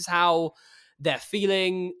go, this is how they're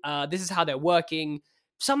feeling, this is how they're working.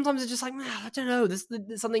 Sometimes it's just like, I don't know, there's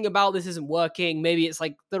something about this isn't working. Maybe it's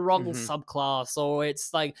like the wrong subclass, or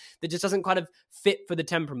it's like that just doesn't kind of fit for the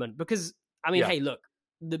temperament. Because I mean, hey, look,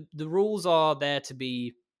 the rules are there to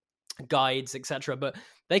be guides, etc., but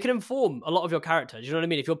they can inform a lot of your character. Do you know what I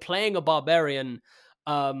mean? If you're playing a barbarian,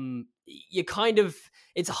 you kind of,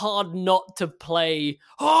 it's hard not to play.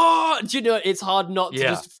 It's hard not to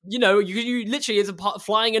just, you literally, it's a part,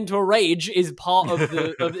 flying into a rage is part of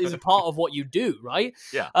is a part of what you do, right?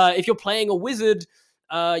 Yeah. If you're playing a wizard,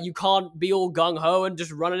 you can't be all gung ho and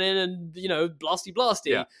just running in and blasty.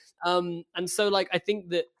 Yeah. And so like I think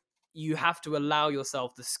that you have to allow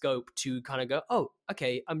yourself the scope to kind of go, oh,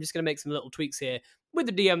 okay, I'm just going to make some little tweaks here with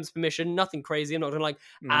the DM's permission, nothing crazy. I'm not going to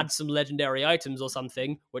add some legendary items or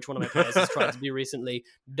something, which one of my players has tried to do recently.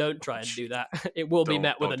 Don't try and do that. It will be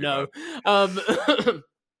met with a no.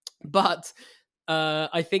 But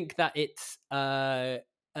I think that it's, I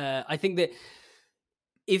think that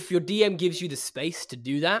if your DM gives you the space to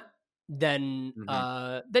do that, then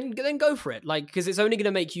go for it. Like, because it's only going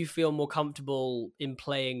to make you feel more comfortable in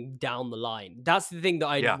playing down the line. That's the thing that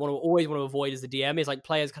I always want to avoid as the DM, is like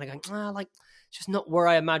players kind of going, like, it's just not where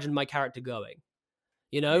I imagined my character going.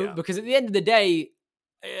 Because at the end of the day,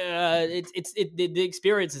 the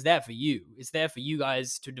experience is there for you. It's there for you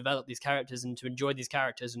guys to develop these characters and to enjoy these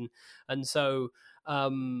characters, and so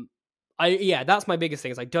that's my biggest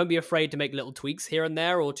thing. Is like, don't be afraid to make little tweaks here and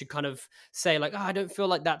there, or to kind of say like, I don't feel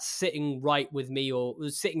like that's sitting right with me, or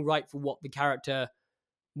sitting right for what the character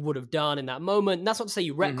would have done in that moment. And that's not to say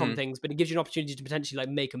you retcon things, but it gives you an opportunity to potentially like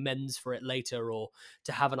make amends for it later, or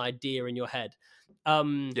to have an idea in your head.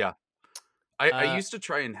 I used to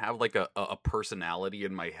try and have like a personality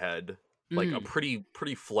in my head, like a pretty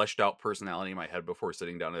fleshed out personality in my head before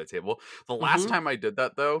sitting down at the table. The last time I did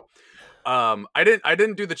that though, I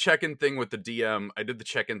didn't do the check-in thing with the DM. I did the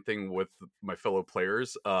check-in thing with my fellow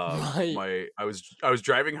players. I was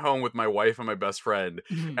driving home with my wife and my best friend,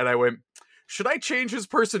 and I went, should I change his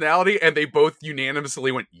personality? And they both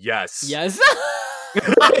unanimously went, yes. Yes.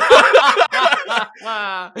 Because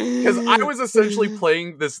I was essentially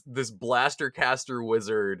playing this blaster caster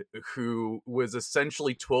wizard who was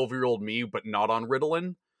essentially 12-year-old me, but not on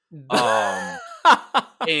Ritalin. And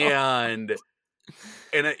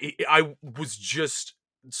I was just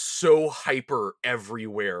so hyper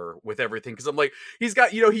everywhere with everything, because I'm like, he's got,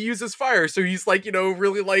 he uses fire, so he's like,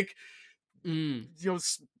 really like,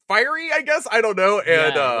 fiery, I guess, I don't know.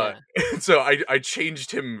 And and so I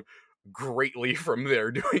changed him greatly from there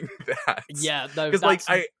doing that. Yeah, because like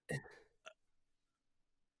I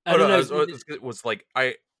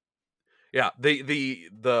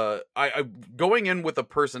going in with a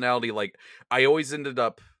personality, like I always ended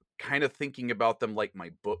up kind of thinking about them like my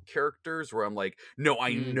book characters, where I'm like, no,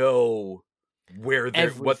 I know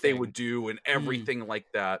what they would do and everything like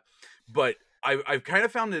that. But I've kind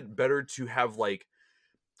of found it better to have like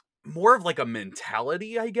more of like a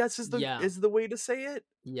mentality, I guess is the way to say it.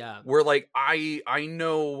 Yeah. Where like I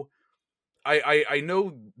know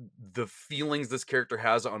the feelings this character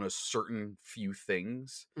has on a certain few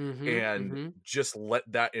things, and just let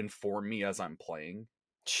that inform me as I'm playing.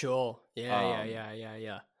 Sure. Yeah.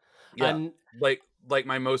 Yeah. And like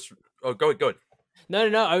my most go ahead.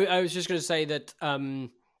 No. I was just going to say that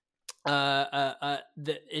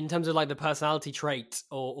in terms of like the personality trait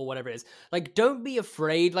or whatever it is, like, don't be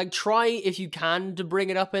afraid. Like, try if you can to bring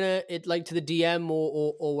it up in it like to the DM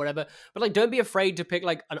or whatever, but like, don't be afraid to pick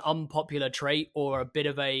like an unpopular trait or a bit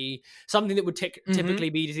of something that would typically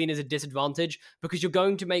be seen as a disadvantage, because you're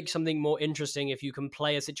going to make something more interesting if you can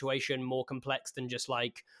play a situation more complex than just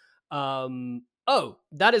like oh,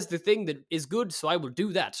 that is the thing that is good, so I will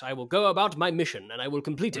do that. I will go about my mission and I will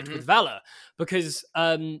complete it with valor, because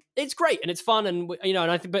it's great and it's fun, and and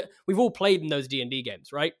I think, but we've all played in those D&D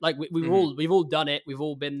games, right? Like we've all done it. We've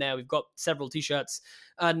all been there. We've got several t-shirts.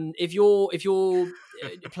 And if you're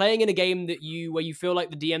playing in a game where you feel like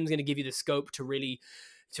the DM's going to give you the scope to really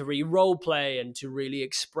role play and to really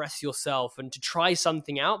express yourself and to try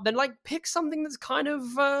something out, then like pick something that's kind of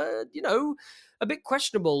a bit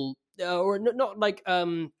questionable, or not like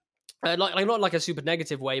not like a super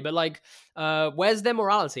negative way, but like where's their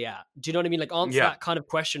morality at? Do you know what I mean? Like, answer that kind of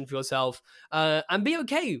question for yourself, and be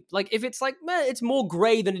okay. Like, if it's like, it's more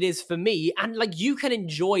gray than it is for me, and like you can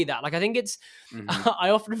enjoy that. Like, I think it's I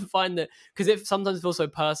often find that, because it sometimes feels so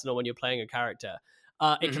personal when you're playing a character,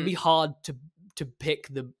 it can be hard to pick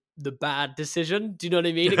the bad decision. Do you know what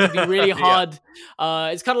I mean? It can be really hard.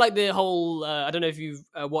 It's kind of like the whole I don't know if you've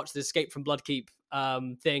watched the Escape from Bloodkeep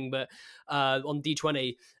thing, but on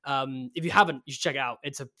D20, if you haven't, you should check it out.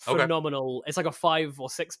 It's a phenomenal, it's like a 5 or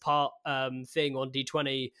 6 part thing on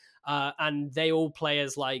D20, and they all play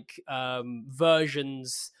as like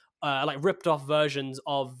versions, like ripped off versions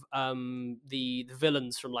of the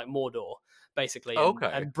villains from like Mordor, basically.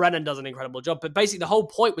 And Brennan does an incredible job. But basically the whole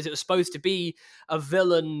point was it was supposed to be a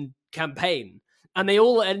villain campaign. And they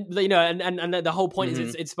all, and the whole point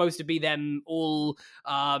is it's supposed to be them all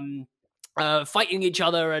fighting each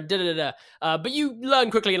other and but you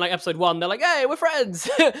learn quickly in like episode 1, they're like, hey, we're friends.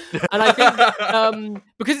 And I think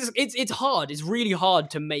because it's hard, it's really hard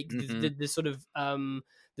to make the sort of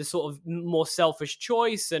more selfish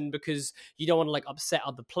choice, and because you don't want to like upset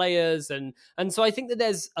other players, and so I think that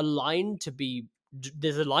there's a line to be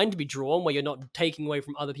drawn where you're not taking away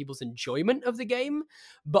from other people's enjoyment of the game.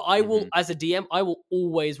 But I will, as a DM, I will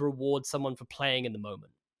always reward someone for playing in the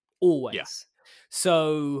moment, always.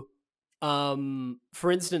 So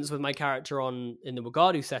for instance, with my character in the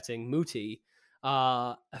Wagadu setting, Muti,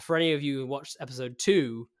 for any of you who watched episode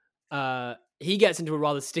 2, he gets into a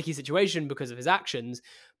rather sticky situation because of his actions,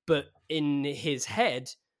 but in his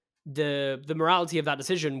head, the morality of that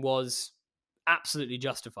decision was absolutely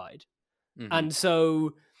justified. Mm-hmm. And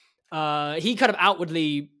so he kind of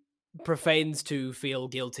outwardly profanes to feel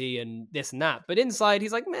guilty and this and that, but inside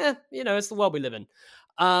he's like, meh, it's the world we live in.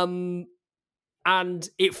 And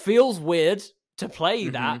it feels weird to play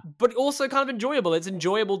that, but also kind of enjoyable. It's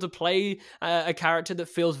enjoyable to play a character that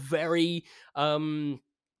feels very different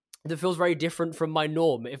from my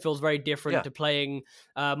norm. It feels very different to playing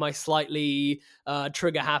my slightly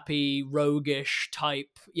trigger-happy, roguish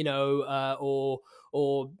type, or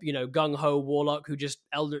gung-ho warlock who just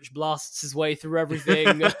Eldritch blasts his way through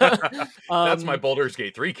everything. That's my Baldur's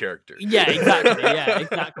Gate 3 character. Yeah,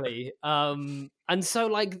 exactly. And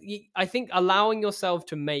so, I think allowing yourself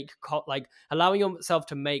to make like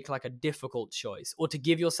a difficult choice or to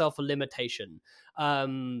give yourself a limitation,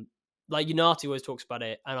 like Unati always talks about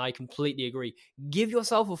it, and I completely agree. Give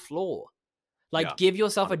yourself a flaw. Give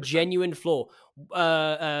yourself 100%. A genuine flaw.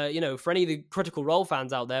 For any of the Critical Role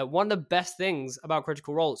fans out there, one of the best things about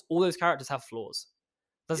Critical Role is all those characters have flaws.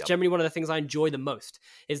 That's generally one of the things I enjoy the most,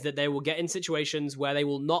 is that they will get in situations where they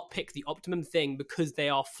will not pick the optimum thing because they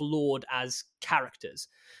are flawed as characters.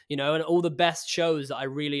 And all the best shows that I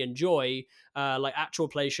really enjoy, like actual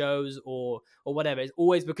play shows or whatever, is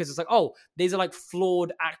always because it's like, oh, these are like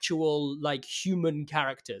flawed actual like human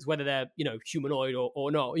characters, whether they're humanoid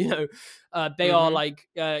or not. They are like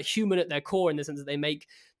human at their core, in the sense that they make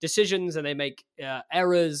decisions and they make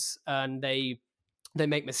errors and they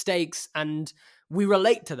make mistakes, and we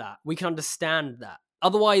relate to that. We can understand that.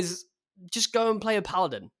 Otherwise, just go and play a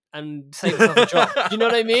paladin and save yourself a job. Do you know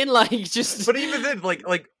what I mean? But even then, like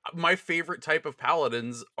my favorite type of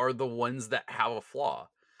paladins are the ones that have a flaw.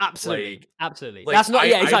 Absolutely. That's not.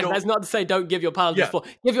 Exactly. That's not to say don't give your paladins flaws.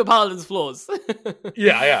 Give your paladins flaws.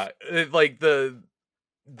 Yeah. Like a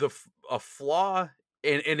flaw,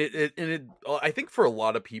 and it. I think for a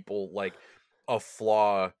lot of people, like a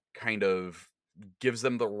flaw kind of gives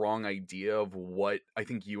them the wrong idea of what I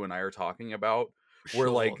think you and I are talking about. Where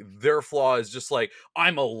like their flaw is just like,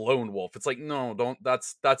 I'm a lone wolf. It's like, no, don't.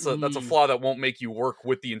 That's a flaw that won't make you work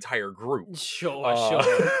with the entire group. Sure.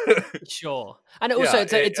 And also,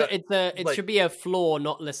 it should be a flaw,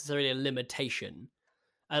 not necessarily a limitation.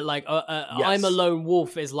 Yes. I'm a lone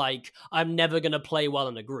wolf is like, I'm never gonna play well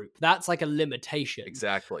in a group. That's like a limitation.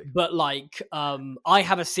 Exactly. But like, I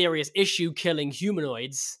have a serious issue killing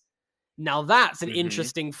humanoids. Now that's an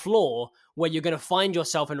interesting flaw, where you're going to find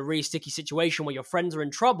yourself in a really sticky situation where your friends are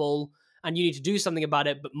in trouble and you need to do something about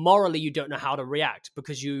it, but morally you don't know how to react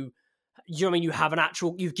because you've given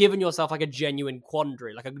yourself like a genuine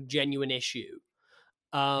quandary, like a genuine issue.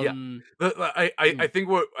 I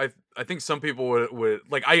think some people would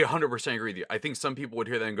like, I 100% agree with you. I think some people would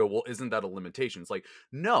hear that and go, well, isn't that a limitation? It's like,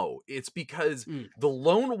 no, it's because the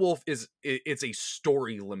lone wolf it's a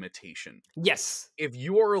story limitation. Yes. If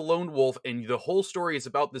you are a lone wolf and the whole story is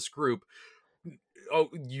about this group,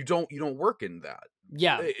 you don't work in that.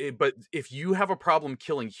 Yeah. But if you have a problem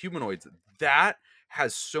killing humanoids, that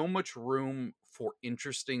has so much room for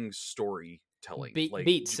interesting storytelling,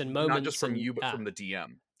 beats and moments, not just from you but from the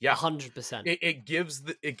DM. Yeah, 100%. It gives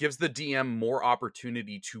the DM more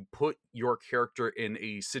opportunity to put your character in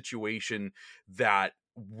a situation that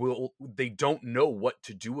they don't know what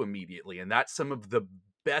to do immediately, and that's some of the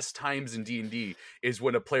best times in D&D is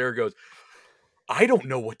when a player goes, I don't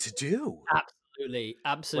know what to do. Absolutely.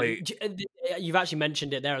 You've actually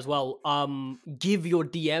mentioned it there as well. Give your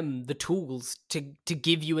DM the tools to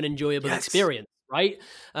give you an enjoyable experience, right?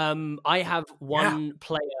 I have one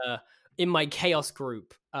player in my chaos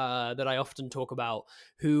group that I often talk about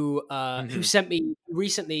who sent me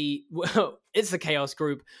recently. Well, it's the chaos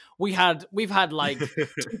group. We've had like 2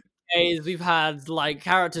 days. We've had like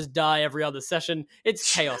characters die every other session.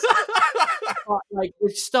 It's chaos. Like we're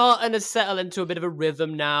starting to settle into a bit of a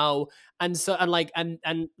rhythm now, and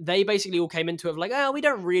they basically all came into it like, we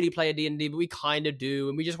don't really play a D&D, but we kind of do,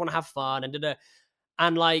 and we just want to have fun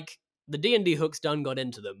and like the D&D hooks done got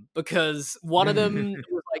into them, because one of them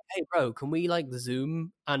was like, hey bro, can we like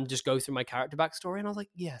Zoom and just go through my character backstory? And I was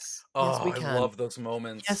like, yes we can. I love those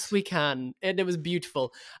moments. Yes, we can. And it was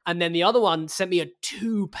beautiful. And then the other one sent me a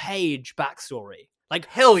 2-page backstory, like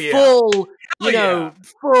hell yeah, full,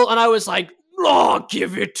 full, and I was like,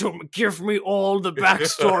 give it to me. Give me all the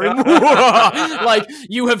backstory. Like,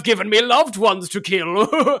 you have given me loved ones to kill.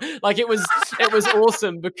 Like, it was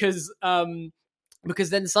awesome because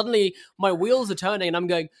Because then suddenly my wheels are turning and I'm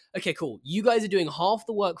going, okay, cool. You guys are doing half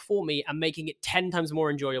the work for me and making it 10 times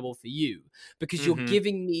more enjoyable for you because you're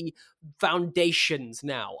giving me foundations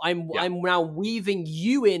now. I'm now weaving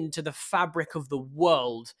you into the fabric of the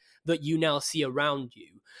world that you now see around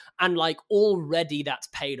you. And like already that's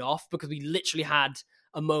paid off because we literally had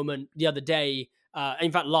a moment the other day,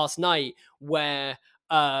 in fact, last night, where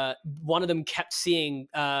one of them kept seeing,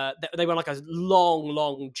 they were on like a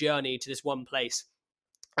long journey to this one place.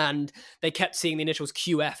 And they kept seeing the initials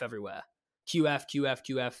QF everywhere.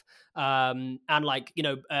 QF. And like, you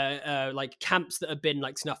know, like camps that have been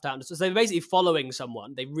like snuffed out. So they're basically following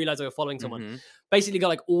someone. They realized they were following someone. Basically got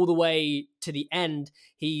like all the way to the end.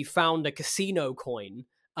 He found a casino coin.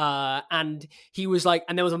 And he was like,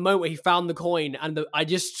 and there was a moment where he found the coin and I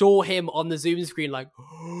just saw him on the Zoom screen like,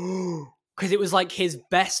 because it was like his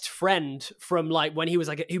best friend from like when he was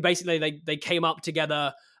like, who basically they came up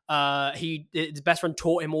together. His best friend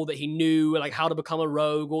taught him all that he knew, like how to become a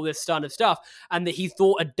rogue, all this kind of stuff, and that he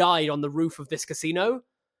thought had died on the roof of this casino.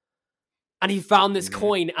 And he found this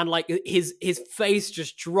coin, and like his face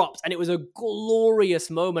just dropped, and it was a glorious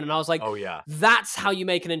moment. And I was like, "Oh yeah, that's how you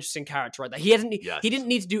make an interesting character, right there." He didn't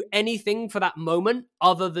need to do anything for that moment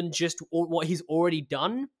other than just what he's already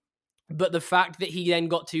done. But the fact that he then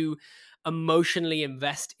got to emotionally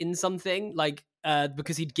invest in something, like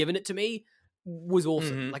because he'd given it to me, was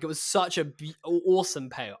awesome. Like it was such a awesome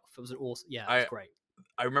payoff. It was an awesome, it was great.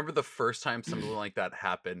 I remember the first time something like that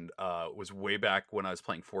happened was way back when I was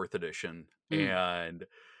playing 4th edition, and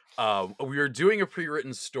we were doing a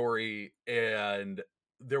pre-written story, and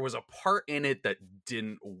there was a part in it that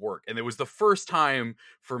didn't work, and it was the first time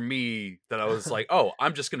for me that I was like, "Oh,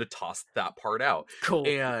 I'm just gonna toss that part out." Cool.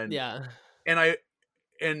 And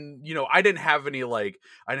you know, I didn't have any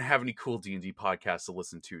cool D&D podcasts to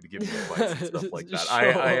listen to give me advice and stuff like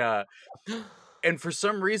that. Sure. And for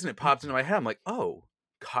some reason it popped into my head. I'm like, oh,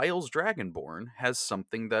 Kyle's Dragonborn has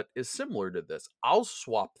something that is similar to this. I'll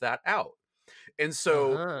swap that out. And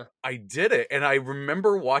so I did it, and I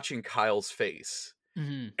remember watching Kyle's face.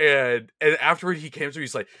 And afterward he came to me,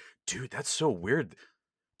 he's like, dude, that's so weird.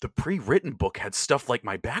 The pre-written book had stuff like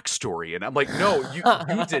my backstory, and I'm like, no, you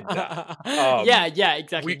did that. Yeah,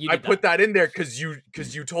 exactly. I put that in there because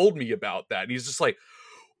you told me about that, and he's just like,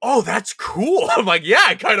 oh, that's cool. I'm like,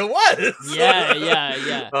 yeah, it kind of was.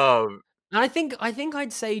 Yeah. And I think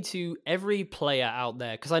I'd say to every player out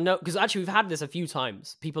there, because actually we've had this a few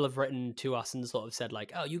times. People have written to us and sort of said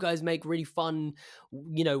like, "Oh, you guys make really fun,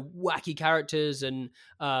 you know, wacky characters," and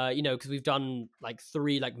you know, because we've done like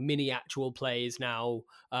 3 like mini actual plays now.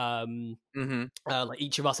 Like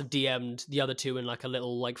each of us have DM'd the other 2 in like a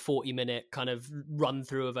little like 40-minute kind of run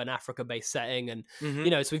through of an Africa-based setting, and you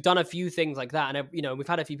know, so we've done a few things like that, and you know, we've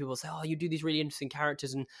had a few people say, "Oh, you do these really interesting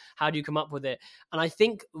characters, and how do you come up with it?" And I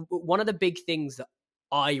think one of the big things that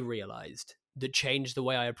I realized that changed the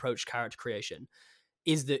way I approach character creation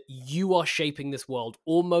is that you are shaping this world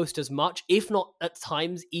almost as much, if not at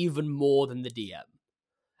times even more than the DM.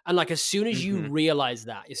 And like as soon as you realize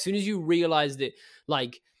that,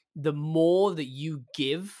 like the more that you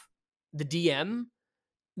give the DM,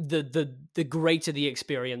 the greater the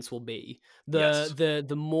experience will be.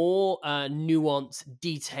 The more nuance,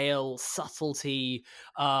 detail, subtlety,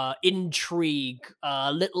 intrigue,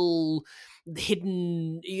 little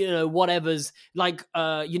hidden, you know, whatever's like.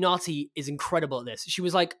 Unati is incredible at this. She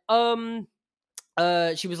was like, oh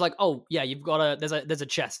yeah, you've got there's a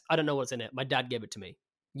chest. I don't know what's in it. My dad gave it to me.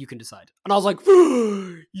 You can decide. And I was like,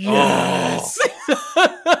 yes.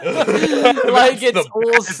 Like it's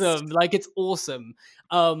awesome. Like it's awesome.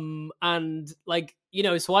 And like, you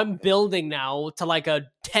know, so I'm building now to like a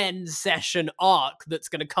 10 session arc that's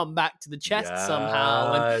going to come back to the chest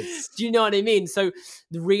somehow. And, do you know what I mean? So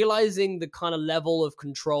realizing the kind of level of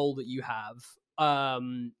control that you have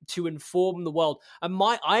to inform the world. And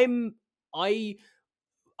I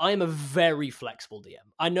am a very flexible DM.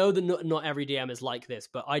 I know that not every DM is like this,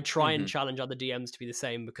 but I try and challenge other DMs to be the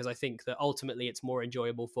same, because I think that ultimately it's more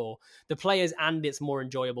enjoyable for the players and it's more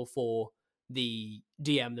enjoyable for the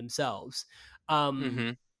DM themselves.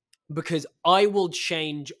 Because I will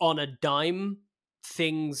change on a dime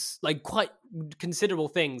things, like quite considerable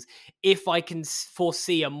things, if I can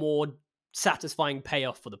foresee a more satisfying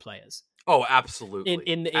payoff for the players. Oh, absolutely.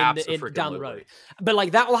 In down the road. But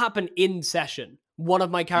like that will happen in session. One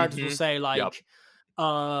of my characters will say like,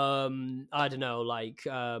 I don't know, like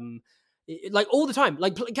all the time.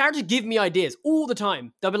 Like characters give me ideas all the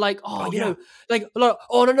time. They'll be like, you know, like,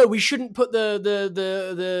 oh no, we shouldn't put the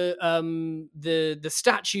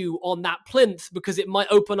statue on that plinth because it might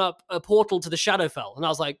open up a portal to the Shadowfell. And I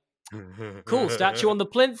was like, cool, statue on the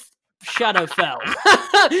plinth. Shadowfell,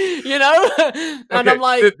 you know, and okay, I'm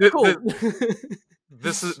like, cool.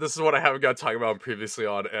 This is what I haven't got to talk about previously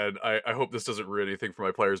on, and I hope this doesn't ruin anything for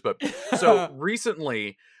my players. But so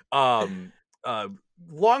recently, long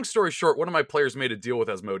story short, one of my players made a deal with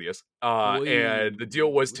Asmodeus, and the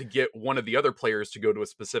deal was to get one of the other players to go to a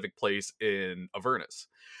specific place in Avernus.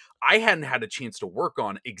 I hadn't had a chance to work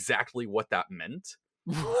on exactly what that meant.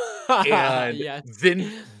 And yes.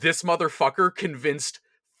 Then this motherfucker convinced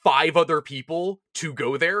 5 other people to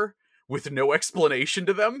go there with no explanation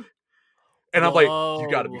to them. And I'm like, you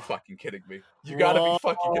gotta be fucking kidding me. You gotta be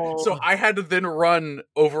fucking kidding. So I had to then run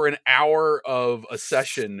over an hour of a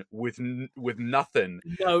session with nothing.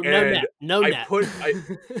 No net. No net.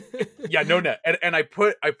 And I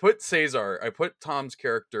put Caesar, I put Tom's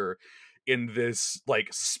character in this like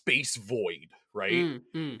space void, right?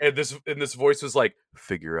 And this voice was like,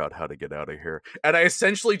 figure out how to get out of here. And I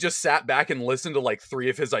essentially just sat back and listened to like 3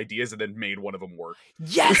 of his ideas and then made one of them work.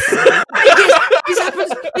 Yes.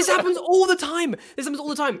 This happens all the time. I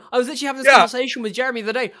was literally having this conversation with Jeremy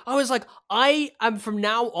the other day. I was like, I am from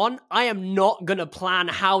now on, I am not gonna plan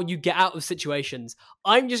how you get out of situations.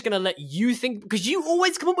 I'm just gonna let you think, because you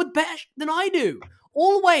always come up with better than I do.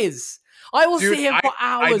 Always. I will sit here for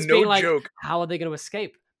hours being like, how are they gonna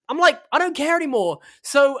escape? I'm like, I don't care anymore.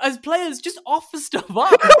 So as players, just offer stuff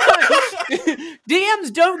up.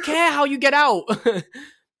 DMs don't care how you get out.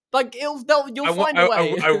 Like you'll find a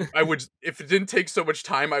way. I would, if it didn't take so much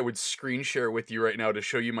time, I would screen share with you right now to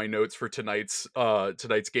show you my notes for tonight's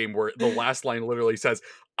game, where the last line literally says,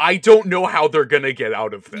 "I don't know how they're gonna get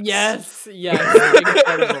out of this." Yes,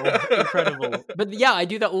 incredible. But yeah, I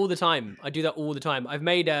do that all the time. I've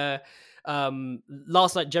made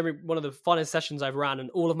last night, Jeremy, one of the funnest sessions I've ran,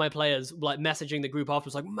 and all of my players like messaging the group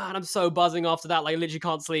afterwards, like, man, I'm so buzzing after that, like I literally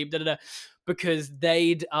can't sleep, because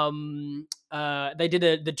they did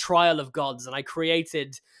the trial of gods, and I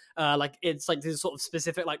created like it's like these sort of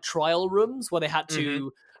specific like trial rooms where they had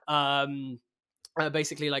to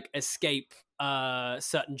basically like escape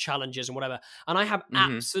certain challenges and whatever, and I had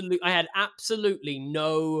absolutely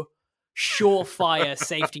no surefire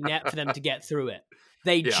safety net for them to get through it.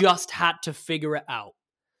 They just had to figure it out.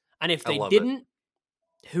 And if they didn't,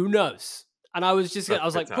 who knows? And I was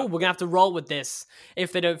like, cool, we're going to have to roll with this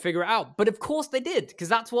if they don't figure it out. But of course they did, because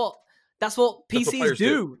that's what PCs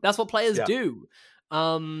do. That's what players do.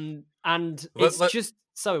 And it's just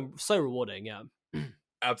so rewarding, yeah.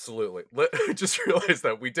 Absolutely. I just realized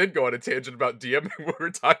that we did go on a tangent about DMing when we were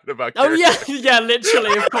talking about characters. Oh, yeah,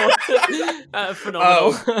 literally, of course.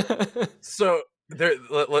 Phenomenal. So...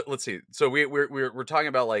 let's see. So we're talking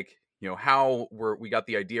about like, you know, how we got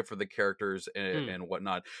the idea for the characters and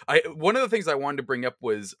whatnot. One of the things I wanted to bring up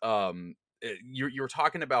was you were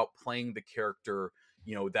talking about playing the character,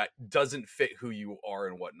 you know, that doesn't fit who you are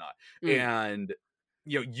and whatnot. And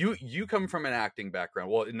you know, you come from an acting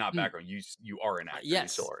background. Well, not background. You are an actor. Yes. You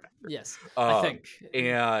still are an actor. Yes. I think.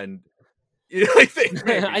 And I think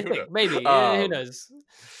maybe. Who knows?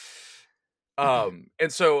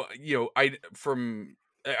 And so, you know, I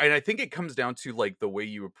think it comes down to like the way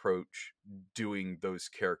you approach doing those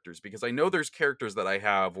characters, because I know there's characters that I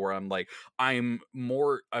have where I'm like,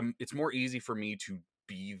 it's more easy for me to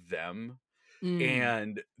be them.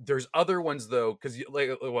 And there's other ones though, because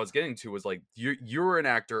like what I was getting to was like, you're an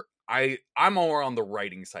actor. I'm more on the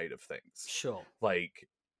writing side of things. Sure. Like,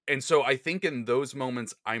 and so I think in those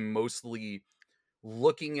moments, I'm mostly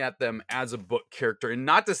looking at them as a book character, and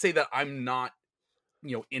not to say that I'm not,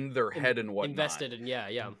 you know, in their head and whatnot, invested in,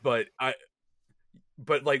 but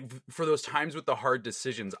like for those times with the hard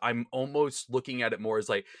decisions, I'm almost looking at it more as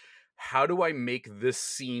like, how do I make this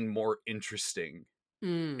scene more interesting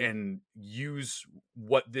and use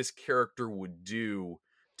what this character would do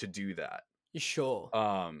to do that. Sure.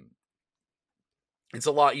 It's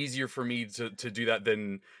a lot easier for me to do that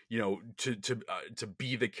than, you know, to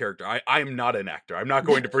be the character. I am not an actor. I'm not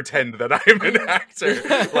going to pretend that I'm an actor.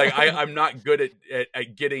 Like I'm not good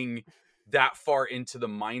at getting that far into the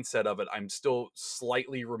mindset of it. I'm still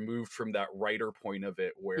slightly removed from that writer point of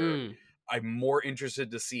it, where I'm more interested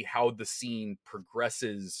to see how the scene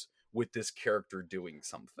progresses with this character doing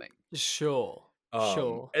something. Sure.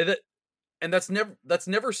 Sure. And that's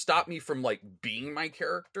never stopped me from like being my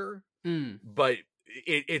character. But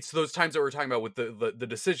it's those times that we're talking about with the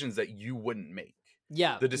decisions that you wouldn't make.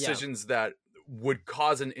 Yeah. The decisions that would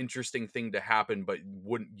cause an interesting thing to happen, but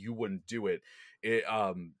you wouldn't do it.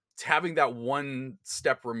 Having that one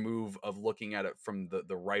step remove of looking at it from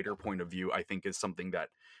the writer point of view, I think is something that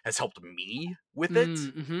has helped me with it.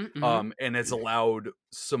 And has allowed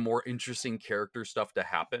some more interesting character stuff to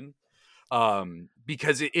happen.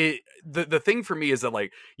 Because the thing for me is that,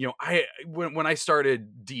 like, you know, when I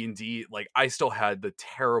started D&D, like, I still had the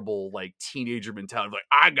terrible, like, teenager mentality, like,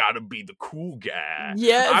 I gotta be the cool guy.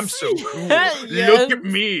 Yes. I'm so cool. Yes. Look at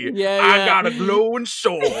me. I got a glowing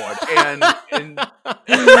sword. And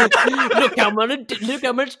look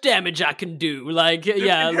how much damage I can do. Like, look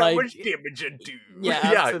like how much damage I do.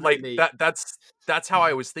 Yeah, like that's how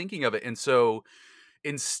I was thinking of it. And so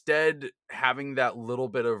instead, having that little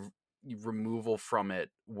bit of removal from it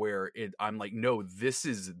where I'm like, no, this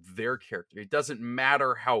is their character. It doesn't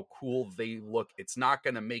matter how cool they look. It's not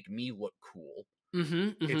going to make me look cool.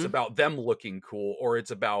 It's about them looking cool, or it's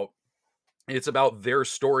about their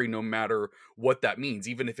story, no matter what that means,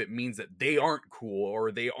 even if it means that they aren't cool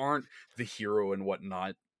or they aren't the hero and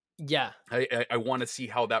whatnot. Yeah. I want to see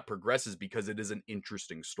how that progresses, because it is an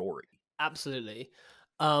interesting story. Absolutely.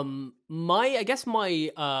 I guess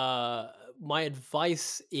my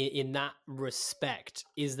advice in that respect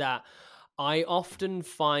is that I often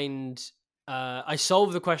find I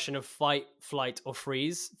solve the question of fight, flight, or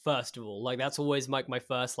freeze first of all. Like, that's always my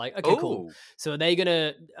first, like, okay, cool. So are they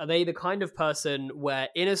the kind of person where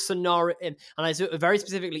in a scenario, and I say very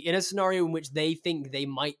specifically in a scenario in which they think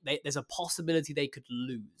there's a possibility they could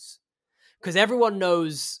lose? Because everyone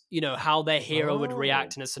knows, you know, how their hero would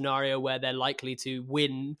react in a scenario where they're likely to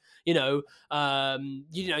win. You'll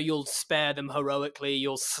spare them heroically,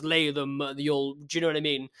 you'll slay them, do you know what I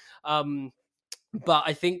mean? But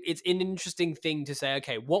I think it's an interesting thing to say,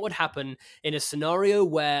 okay, what would happen in a scenario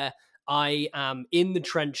where I am in the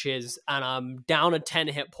trenches and I'm down at 10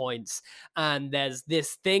 hit points and there's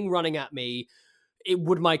this thing running at me?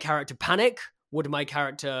 Would my character panic? Would my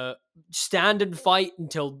character stand and fight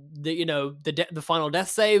until the final death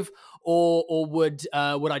save, or would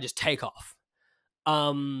I just take off?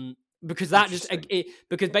 Because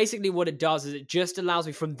because basically what it does is it just allows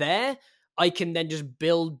me, from there I can then just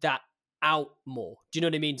build that out more. Do you know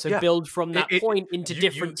what I mean? So build from that point into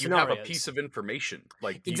different scenarios. You have a piece of information,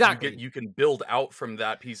 like exactly. You can build out from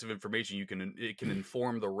that piece of information. It can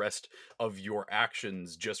inform the rest of your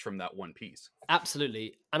actions just from that one piece.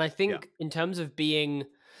 Absolutely. And I think in terms of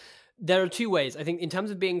there are two ways. I think in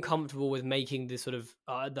terms of being comfortable with making this sort of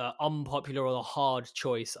the unpopular or the hard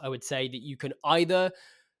choice, I would say that you can either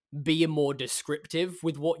be more descriptive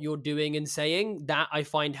with what you're doing and saying. That I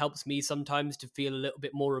find helps me sometimes to feel a little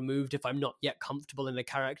bit more removed if I'm not yet comfortable in the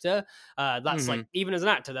character. That's like, even as an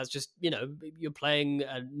actor, that's just, you're playing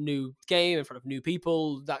a new game in front of new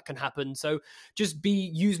people, that can happen. So just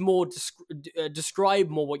describe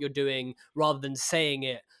more what you're doing rather than saying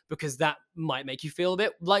it, because that might make you feel a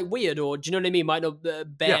bit like weird, or do you know what I mean? Might not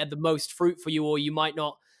bear the most fruit for you, or you might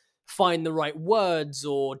not find the right words,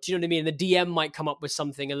 or do you know what I mean? The DM might come up with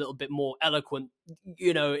something a little bit more eloquent,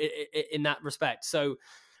 in that respect. So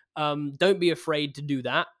don't be afraid to do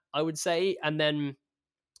that, I would say. And then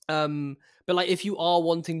but like, if you are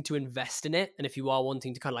wanting to invest in it, and if you are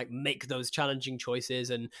wanting to kind of like make those challenging choices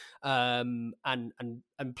and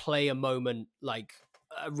play a moment like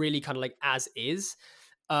really kind of like as is,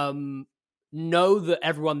 know that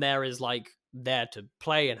everyone there is like there to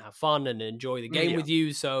play and have fun and enjoy the game with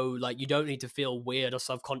you. So like, you don't need to feel weird or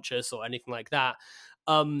self-conscious or anything like that.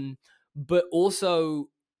 But also,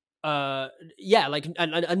 like,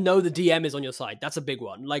 and know the DM is on your side. That's a big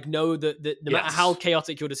one. Like, know that no matter how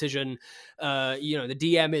chaotic your decision, the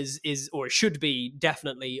DM is or should be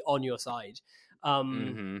definitely on your side.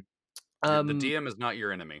 The DM is not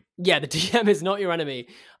your enemy. Yeah, the DM is not your enemy.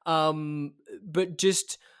 But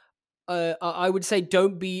just I would say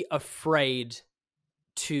don't be afraid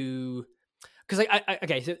to, because so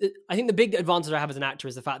I think the big advantage I have as an actor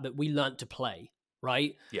is the fact that we learned to play,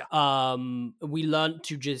 right? Yeah. We learned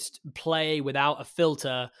to just play without a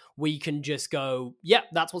filter. We can just go,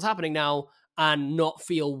 that's what's happening now, and not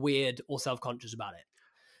feel weird or self-conscious about it.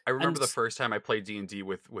 I remember the first time I played D&D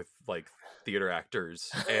with like theater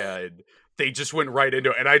actors, and they just went right into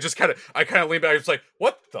it, and I kind of leaned back. I was like,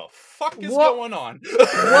 "What the fuck is going on?"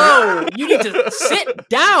 Whoa! You need to sit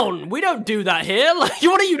down. We don't do that here. Like,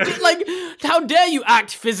 what are you doing? Like, how dare you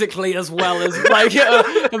act physically as well as like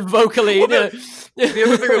vocally? Well, the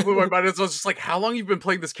other thing that blew my mind is I was just like, "How long have you been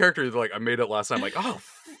playing this character?" They're like, "I made it last night." I'm like, "Oh,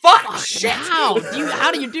 fuck, shit! How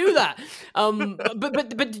do you do that?"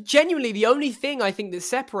 But genuinely, the only thing I think that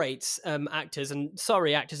separates actors, and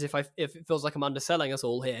sorry actors if it feels like I'm underselling us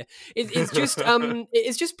all here, is just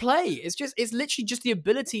it's just play. It's literally just the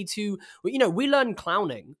ability to, we learn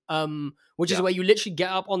clowning, which is where you literally get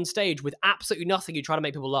up on stage with absolutely nothing. You try to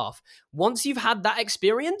make people laugh. Once you've had that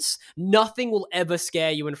experience, nothing will ever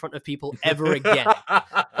scare you in front of people ever again,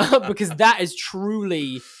 because that is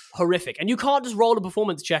truly horrific. And you can't just roll a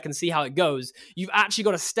performance check and see how it goes. You've actually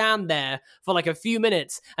got to stand there for like a few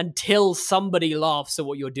minutes until somebody laughs at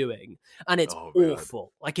what you're doing. And it's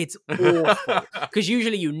awful. Like, it's awful. Because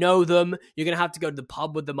usually you know them. You're going to have to go to the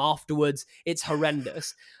pub with them afterwards. It's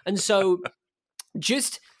horrendous. And so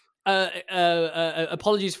just...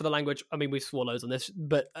 apologies for the language. I mean, we swore loads on this,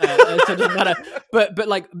 but so it doesn't matter. But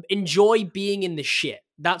like, enjoy being in the shit.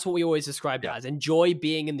 That's what we always describe it as. Enjoy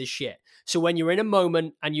being in the shit. So when you're in a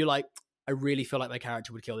moment and you're like, I really feel like my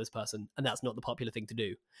character would kill this person, and that's not the popular thing to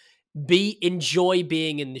do. Enjoy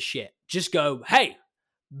being in the shit. Just go, hey,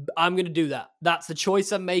 I'm gonna do that. That's the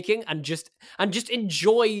choice I'm making, and just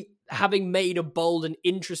enjoy having made a bold and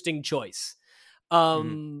interesting choice.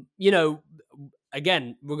 You know.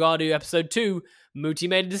 Again, Rigadu episode 2, Muti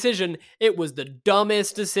made a decision. It was the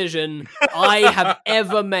dumbest decision I have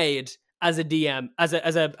ever made as a DM, as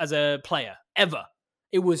a player, ever.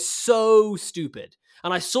 It was so stupid.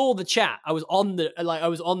 And I saw the chat. I was on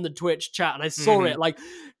the Twitch chat, and I saw it. Like,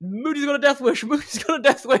 Mooty's got a death wish. Mooty's got a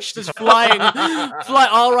death wish. Just flying,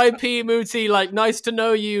 R.I.P. Muti. Like, nice to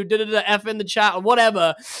know you. F in the chat or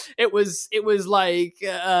whatever. It was like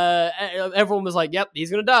everyone was like, "Yep,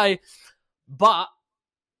 he's gonna die." But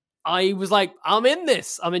I was like, I'm in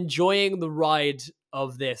this. I'm enjoying the ride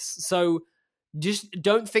of this. So just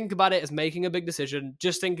don't think about it as making a big decision.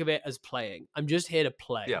 Just think of it as playing. I'm just here to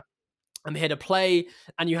play. Yeah. I'm here to play,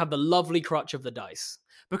 and you have the lovely crutch of the dice.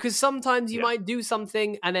 Because sometimes you might do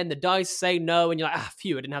something and then the dice say no, and you're like,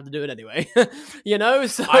 phew, I didn't have to do it anyway. You know?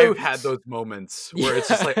 So I've had those moments where it's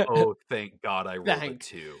just like, oh, thank God I rolled a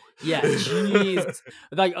 2. Yeah, jeez.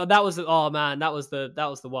 Like, that was the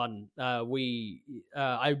one. I'm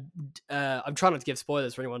trying not to give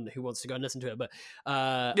spoilers for anyone who wants to go and listen to it, but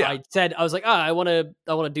I was like, I want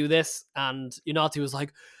to do this, and Unati was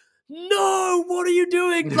like, no, what are you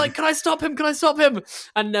doing? Like, can I stop him?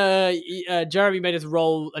 And Jeremy made us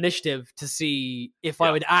roll initiative to see if I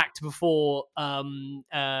would act before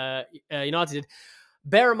United did.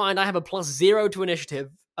 Bear in mind, I have a +0 to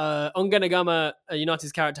initiative. Ongenagama,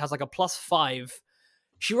 United's character, has like a +5.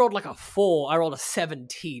 She rolled like a 4. I rolled a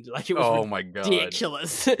 17. Like, it was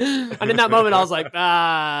ridiculous. And in that moment, I was like,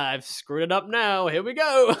 I've screwed it up now. Here we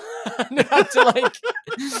go. And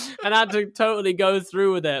I had to totally go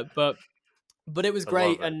through with it. But it was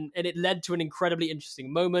great, and it led to an incredibly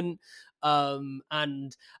interesting moment.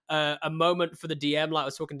 And a moment for the DM. Like, I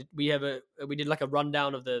was talking to, we did like a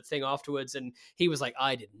rundown of the thing afterwards, and he was like,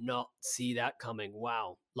 I did not see that coming.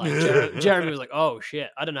 Wow. Like, Jeremy was like, oh shit,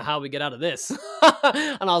 I don't know how we get out of this.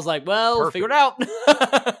 And I was like, well, figure it out.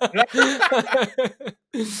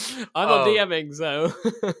 I'm not DMing, so.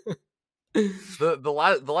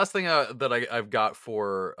 The last thing that I've got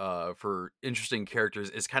for interesting characters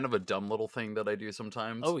is kind of a dumb little thing that I do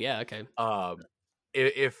sometimes. Oh yeah, okay.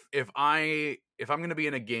 If I'm gonna be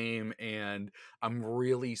in a game and I'm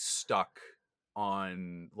really stuck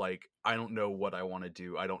on, like, I don't know what I want to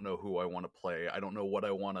do, I don't know who I want to play, I don't know what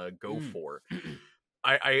I want to go for,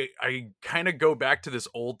 I kind of go back to this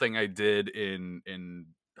old thing I did in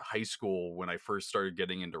high school when I first started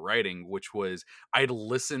getting into writing, which was I'd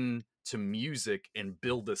listen to music and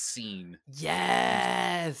build a scene.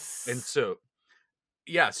 Yes. And so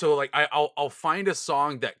like I'll find a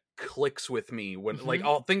song that clicks with me when like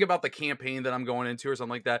I'll think about the campaign that I'm going into or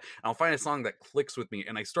something like that, and I'll find a song that clicks with me,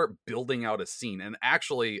 and I start building out a scene. And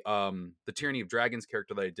actually the Tyranny of Dragons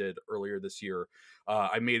character that I did earlier this year,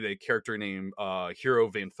 I made a character named Hero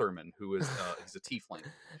Van Thurman, who is he's a tiefling.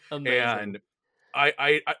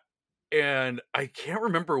 And I can't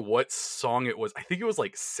remember what song it was. I think it was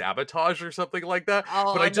like Sabotage or something like that.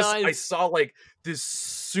 Oh, but I saw like this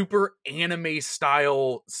super anime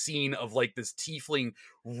style scene of like this tiefling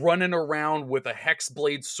running around with a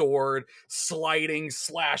hexblade sword, sliding,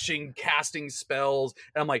 slashing, casting spells.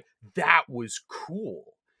 And I'm like, that was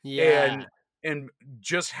cool. Yeah. And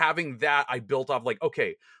just having that, I built off like,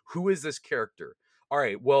 okay, who is this character? All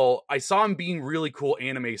right, well, I saw him being really cool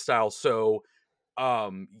anime style, so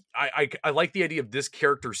I like the idea of this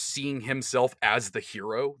character seeing himself as the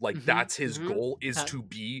hero. Like, that's his goal, is to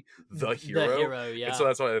be the hero. Yeah. And so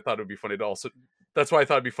that's why I thought it would be funny to that's why I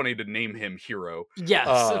thought it'd be funny to name him Hero. Yes,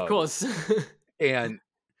 of course. and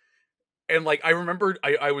like, I remembered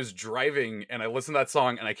I was driving and I listened to that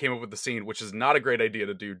song and I came up with the scene, which is not a great idea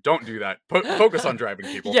to do. Don't do that. Focus on driving,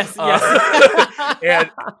 people. Yes.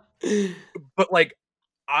 But like,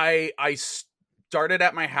 I started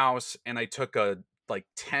at my house and I took a like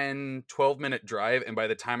 10-12 minute drive, and by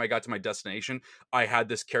the time I got to my destination, I had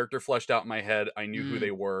this character fleshed out in my head. I knew who they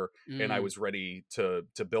were, and I was ready to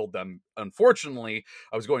build them. Unfortunately,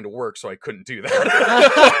 I was going to work, so I couldn't do that.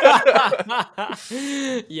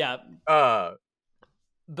 Yeah.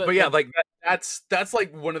 But yeah, like that's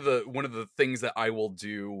like one of the things that I will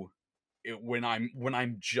do when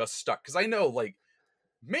I'm just stuck, because I know like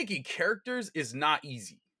making characters is not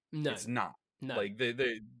easy. No, it's not. No. Like they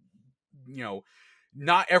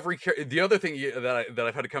not every the other thing that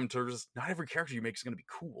I've had to come to is not every character you make is going to be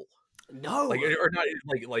cool. No, like, or not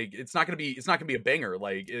like it's not going to be a banger.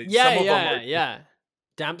 Like some of them are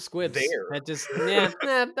damp squibs. They're just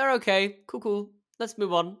they're okay. Cool. Let's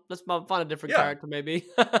move on. Let's find a different character, maybe.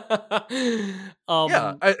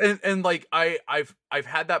 And like I've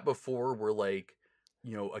had that before, where like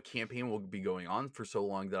a campaign will be going on for so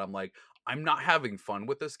long that I'm like, I'm not having fun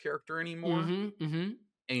with this character anymore.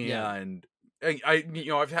 And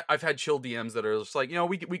I've had chill DMs that are just like,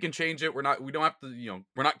 we can change it. We don't have to,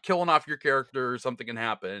 we're not killing off your character. Something can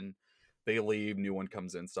happen. They leave, new one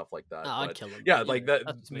comes in, stuff like that. I'd kill them. Yeah, like that.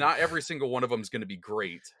 Not every single one of them is going to be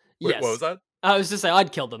great. Wait, yes. What was that? I was just saying,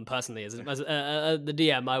 I'd kill them personally as the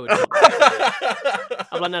DM. I would.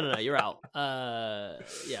 I'm like, no, you're out.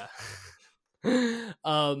 Yeah.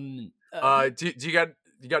 Do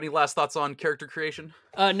you got any last thoughts on character creation?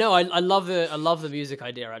 No, I love the music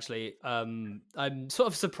idea. Actually, I'm sort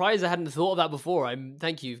of surprised I hadn't thought of that before.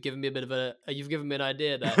 Thank you. You've given me you've given me an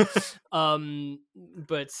idea there.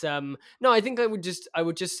 But no, I think I would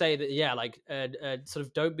just say that like sort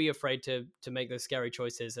of don't be afraid to make those scary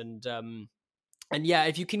choices, and yeah,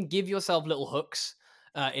 if you can give yourself little hooks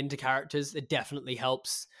into characters, it definitely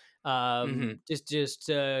helps. Just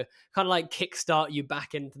kind of like kickstart you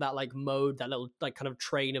back into that like mode, that little like kind of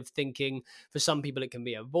train of thinking. For some people it can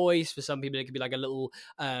be a voice, for some people it can be like a little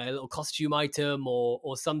costume item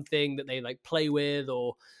or something that they like play with,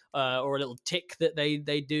 or a little tick that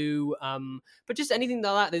they do, but just anything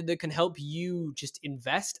like that can help you just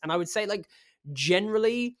invest. And I would say like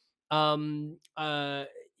generally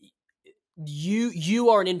you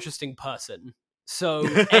are an interesting person. So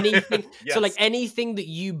anything, yes. So like anything that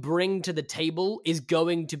you bring to the table is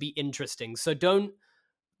going to be interesting. So don't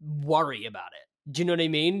worry about it. Do you know what I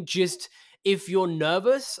mean? Just if you're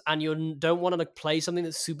nervous and you don't want to play something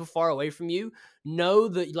that's super far away from you, know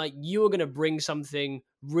that like you are going to bring something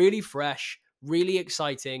really fresh, really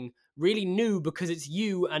exciting, really new, because it's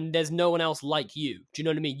you and there's no one else like you. Do you know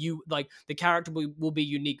what I mean? You like the character will be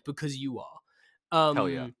unique because you are. Hell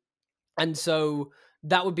yeah. And so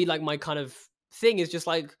that would be like my kind of thing, is just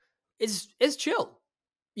like it's chill,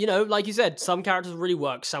 like you said, some characters really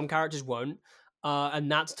work, some characters won't, and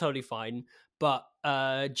that's totally fine. But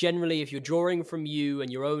generally, if you're drawing from you and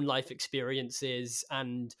your own life experiences,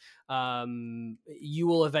 and you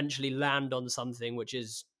will eventually land on something which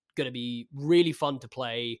is going to be really fun to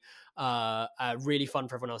play, really fun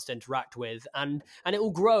for everyone else to interact with, and it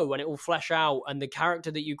will grow and it will flesh out, and the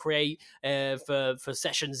character that you create for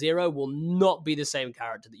session 0 will not be the same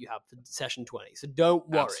character that you have for session 20. So don't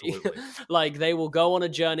worry. Like they will go on a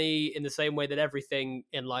journey in the same way that everything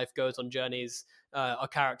in life goes on journeys. Our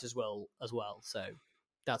characters will as well. So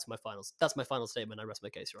that's my final statement. I rest my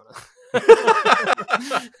case, Your Honor.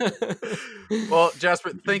 Well,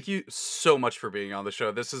 Jasper, thank you so much for being on the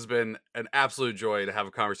show. This has been an absolute joy to have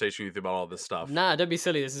a conversation with you about all this stuff. Nah, don't be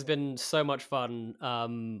silly. This has been so much fun.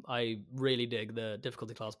 I really dig the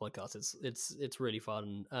Difficulty Class podcast. It's really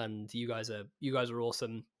fun, and you guys are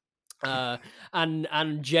awesome.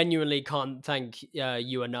 And genuinely can't thank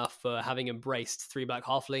you enough for having embraced Three Black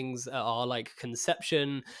Halflings at our like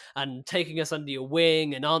conception, and taking us under your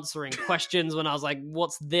wing and answering questions when I was like,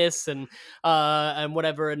 what's this, and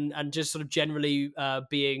whatever, and just sort of generally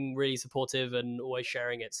being really supportive and always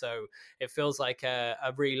sharing it. So it feels like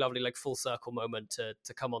a really lovely like full circle moment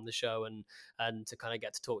to come on the show and to kind of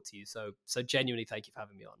get to talk to you. So genuinely thank you for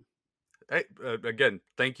having me on. Hey, again,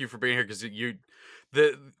 thank you for being here, because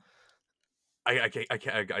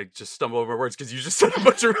I just stumble over my words because you just said a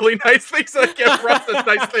bunch of really nice things and I can't process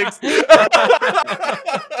nice things.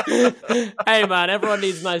 Hey man, everyone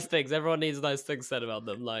needs nice things. Everyone needs nice things said about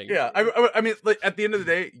them. Like, yeah, I mean, like at the end of the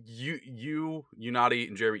day, you, Unati,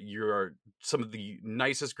 and Jeremy, you are some of the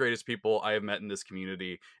nicest, greatest people I have met in this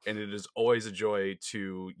community, and it is always a joy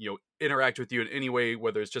to interact with you in any way,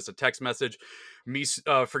 whether it's just a text message, me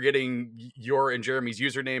forgetting your and Jeremy's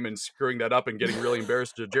username and screwing that up and getting really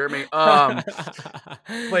embarrassed to Jeremy.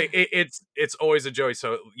 Like it's always a joy.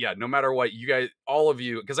 So yeah, no matter what, you guys, all of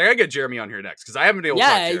you, because I gotta get Jeremy on here next, because I haven't been able to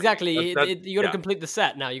talk to exactly. You got to complete the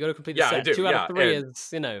set now. You got to complete the set. I do. 2 out of 3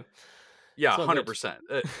 is Yeah,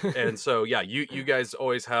 100%. And so, yeah, you guys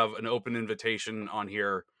always have an open invitation on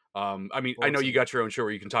here. I mean, awesome. I know you got your own show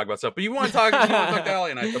where you can talk about stuff, but you want to talk to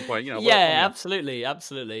Allie and I at some point, Yeah, absolutely,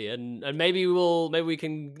 and maybe we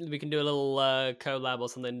can do a little collab or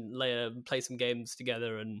something later, play some games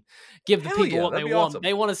together, and give the people what they want. Awesome.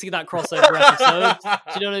 They want to see that crossover episode. Do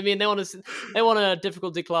you know what I mean? They want a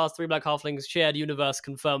difficulty class 3 Black Halflings shared universe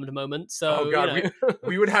confirmed moment. So, oh god,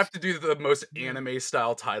 we would have to do the most anime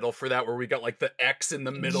style title for that, where we got like the X in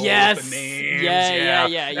the middle with the names.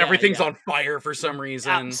 Yeah. Everything's on fire for some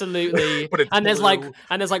reason. Absolutely. And there's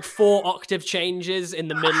like 4 octave changes in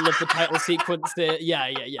the middle of the title sequence there.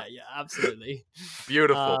 Yeah, absolutely.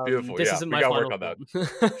 Beautiful. This isn't my final work on that.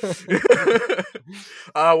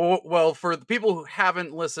 Well, for the people who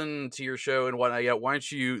haven't listened to your show and whatnot yet, why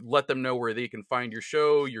don't you let them know where they can find your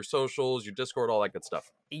show, your socials, your Discord, all that good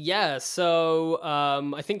stuff. Yeah, so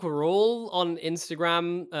I think we're all on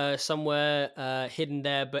Instagram somewhere hidden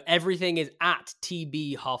there, but everything is at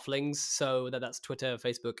TB Halflings, so that's Twitter,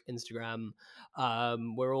 Facebook, Instagram.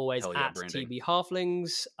 We're always at branding. TB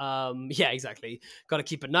Halflings. Yeah, exactly. Got to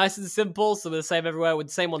keep it nice and simple, so we're the same everywhere. With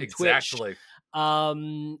the same on Twitch. Exactly.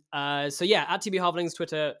 So yeah, at TB Halflings,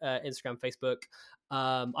 Twitter, Instagram, Facebook.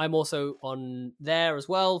 I'm also on there as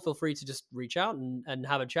well. Feel free to just reach out and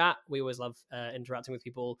have a chat. We always love interacting with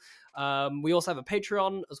people. We also have a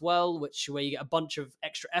Patreon as well, where you get a bunch of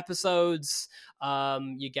extra episodes.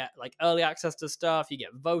 You get like early access to stuff. You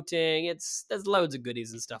get voting. There's loads of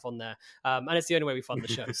goodies and stuff on there. And it's the only way we fund the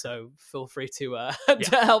show. So feel free to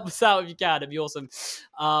help us out if you can. It'd be awesome.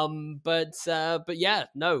 But yeah,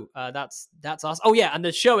 no, that's us. Oh yeah, and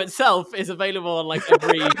the show itself is available on like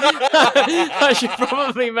every. I should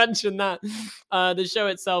probably mention that the show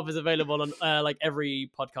itself is available on like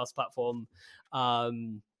every podcast platform.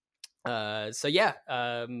 So yeah,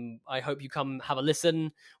 I hope you come have a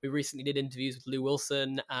listen. We recently did interviews with Lou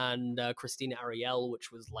Wilson and Christina Ariel,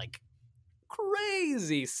 which was like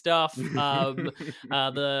crazy stuff. They're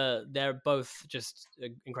both just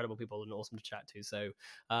incredible people and awesome to chat to. So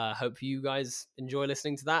hope you guys enjoy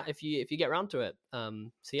listening to that if you get around to it.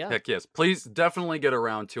 So yeah, heck yes, please definitely get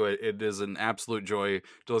around to it. It is an absolute joy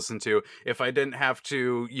to listen to. If I didn't have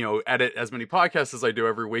to edit as many podcasts as I do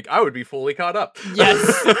every week, I would be fully caught up.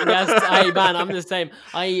 Yes. Hey man, I'm the same.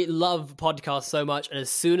 I love podcasts so much, and as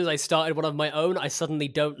soon as I started one of my own, I suddenly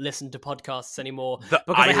don't listen to podcasts anymore because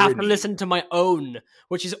I have to listen to my own,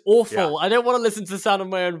 which is awful. I don't want to listen to the sound of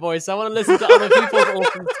my own voice. I want to listen to other people's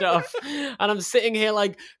awesome stuff, and I'm sitting here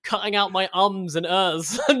like cutting out my ums and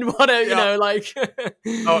and whatever, like.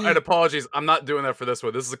 Oh, and apologies, I'm not doing that for this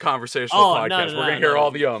one. This is a conversational podcast. We're gonna hear all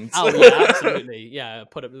the ums. Oh yeah, absolutely. Yeah,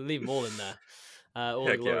 leave them all in there. All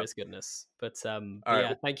the glorious goodness. But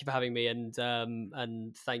yeah, thank you for having me, and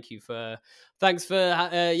thanks for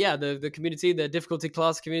the community, the difficulty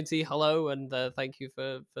class community. Hello, and thank you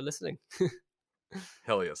for listening.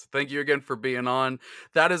 Hell yes. Thank you again for being on.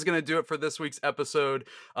 That is going to do it for this week's episode.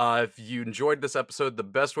 If you enjoyed this episode, the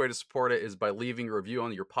best way to support it is by leaving a review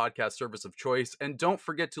on your podcast service of choice. And don't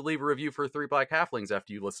forget to leave a review for 3 Black Halflings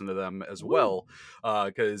after you listen to them as well.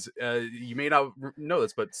 Because you may not know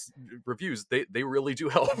this, but reviews, they really do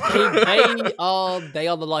help. they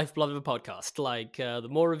are the lifeblood of a podcast. Like the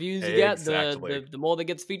more reviews you get, the more that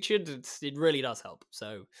gets featured. It really does help.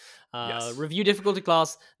 So review difficulty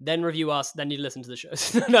class, then review us, then you listen to the show.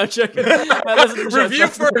 No, I'm joking. Review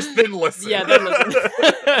first, then listen. Yeah, then listen.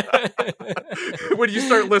 When you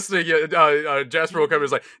start listening, Jasper will come and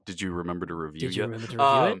is like, "Did you remember to review? Did you remember to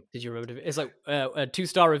review it? Did you remember to?" It's like a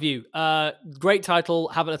 2-star review. Great title.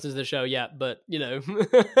 Haven't listened to the show yet, but yeah,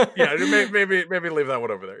 maybe leave that one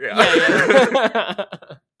over there. Yeah.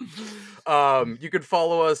 You can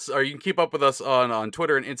follow us, or you can keep up with us on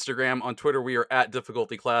Twitter and Instagram. On Twitter, we are at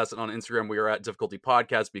Difficulty Class, and on Instagram, we are at Difficulty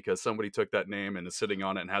Podcast, because somebody took that name and is sitting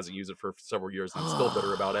on it and hasn't used it for several years and is still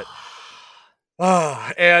bitter about it.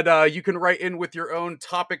 And you can write in with your own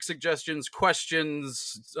topic suggestions,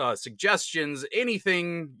 questions, suggestions,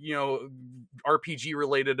 anything, RPG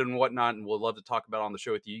related and whatnot, and we'll love to talk about on the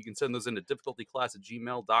show with you. You can send those into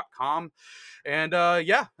difficultyclass@gmail.com. And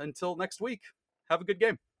until next week, have a good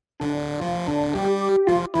game.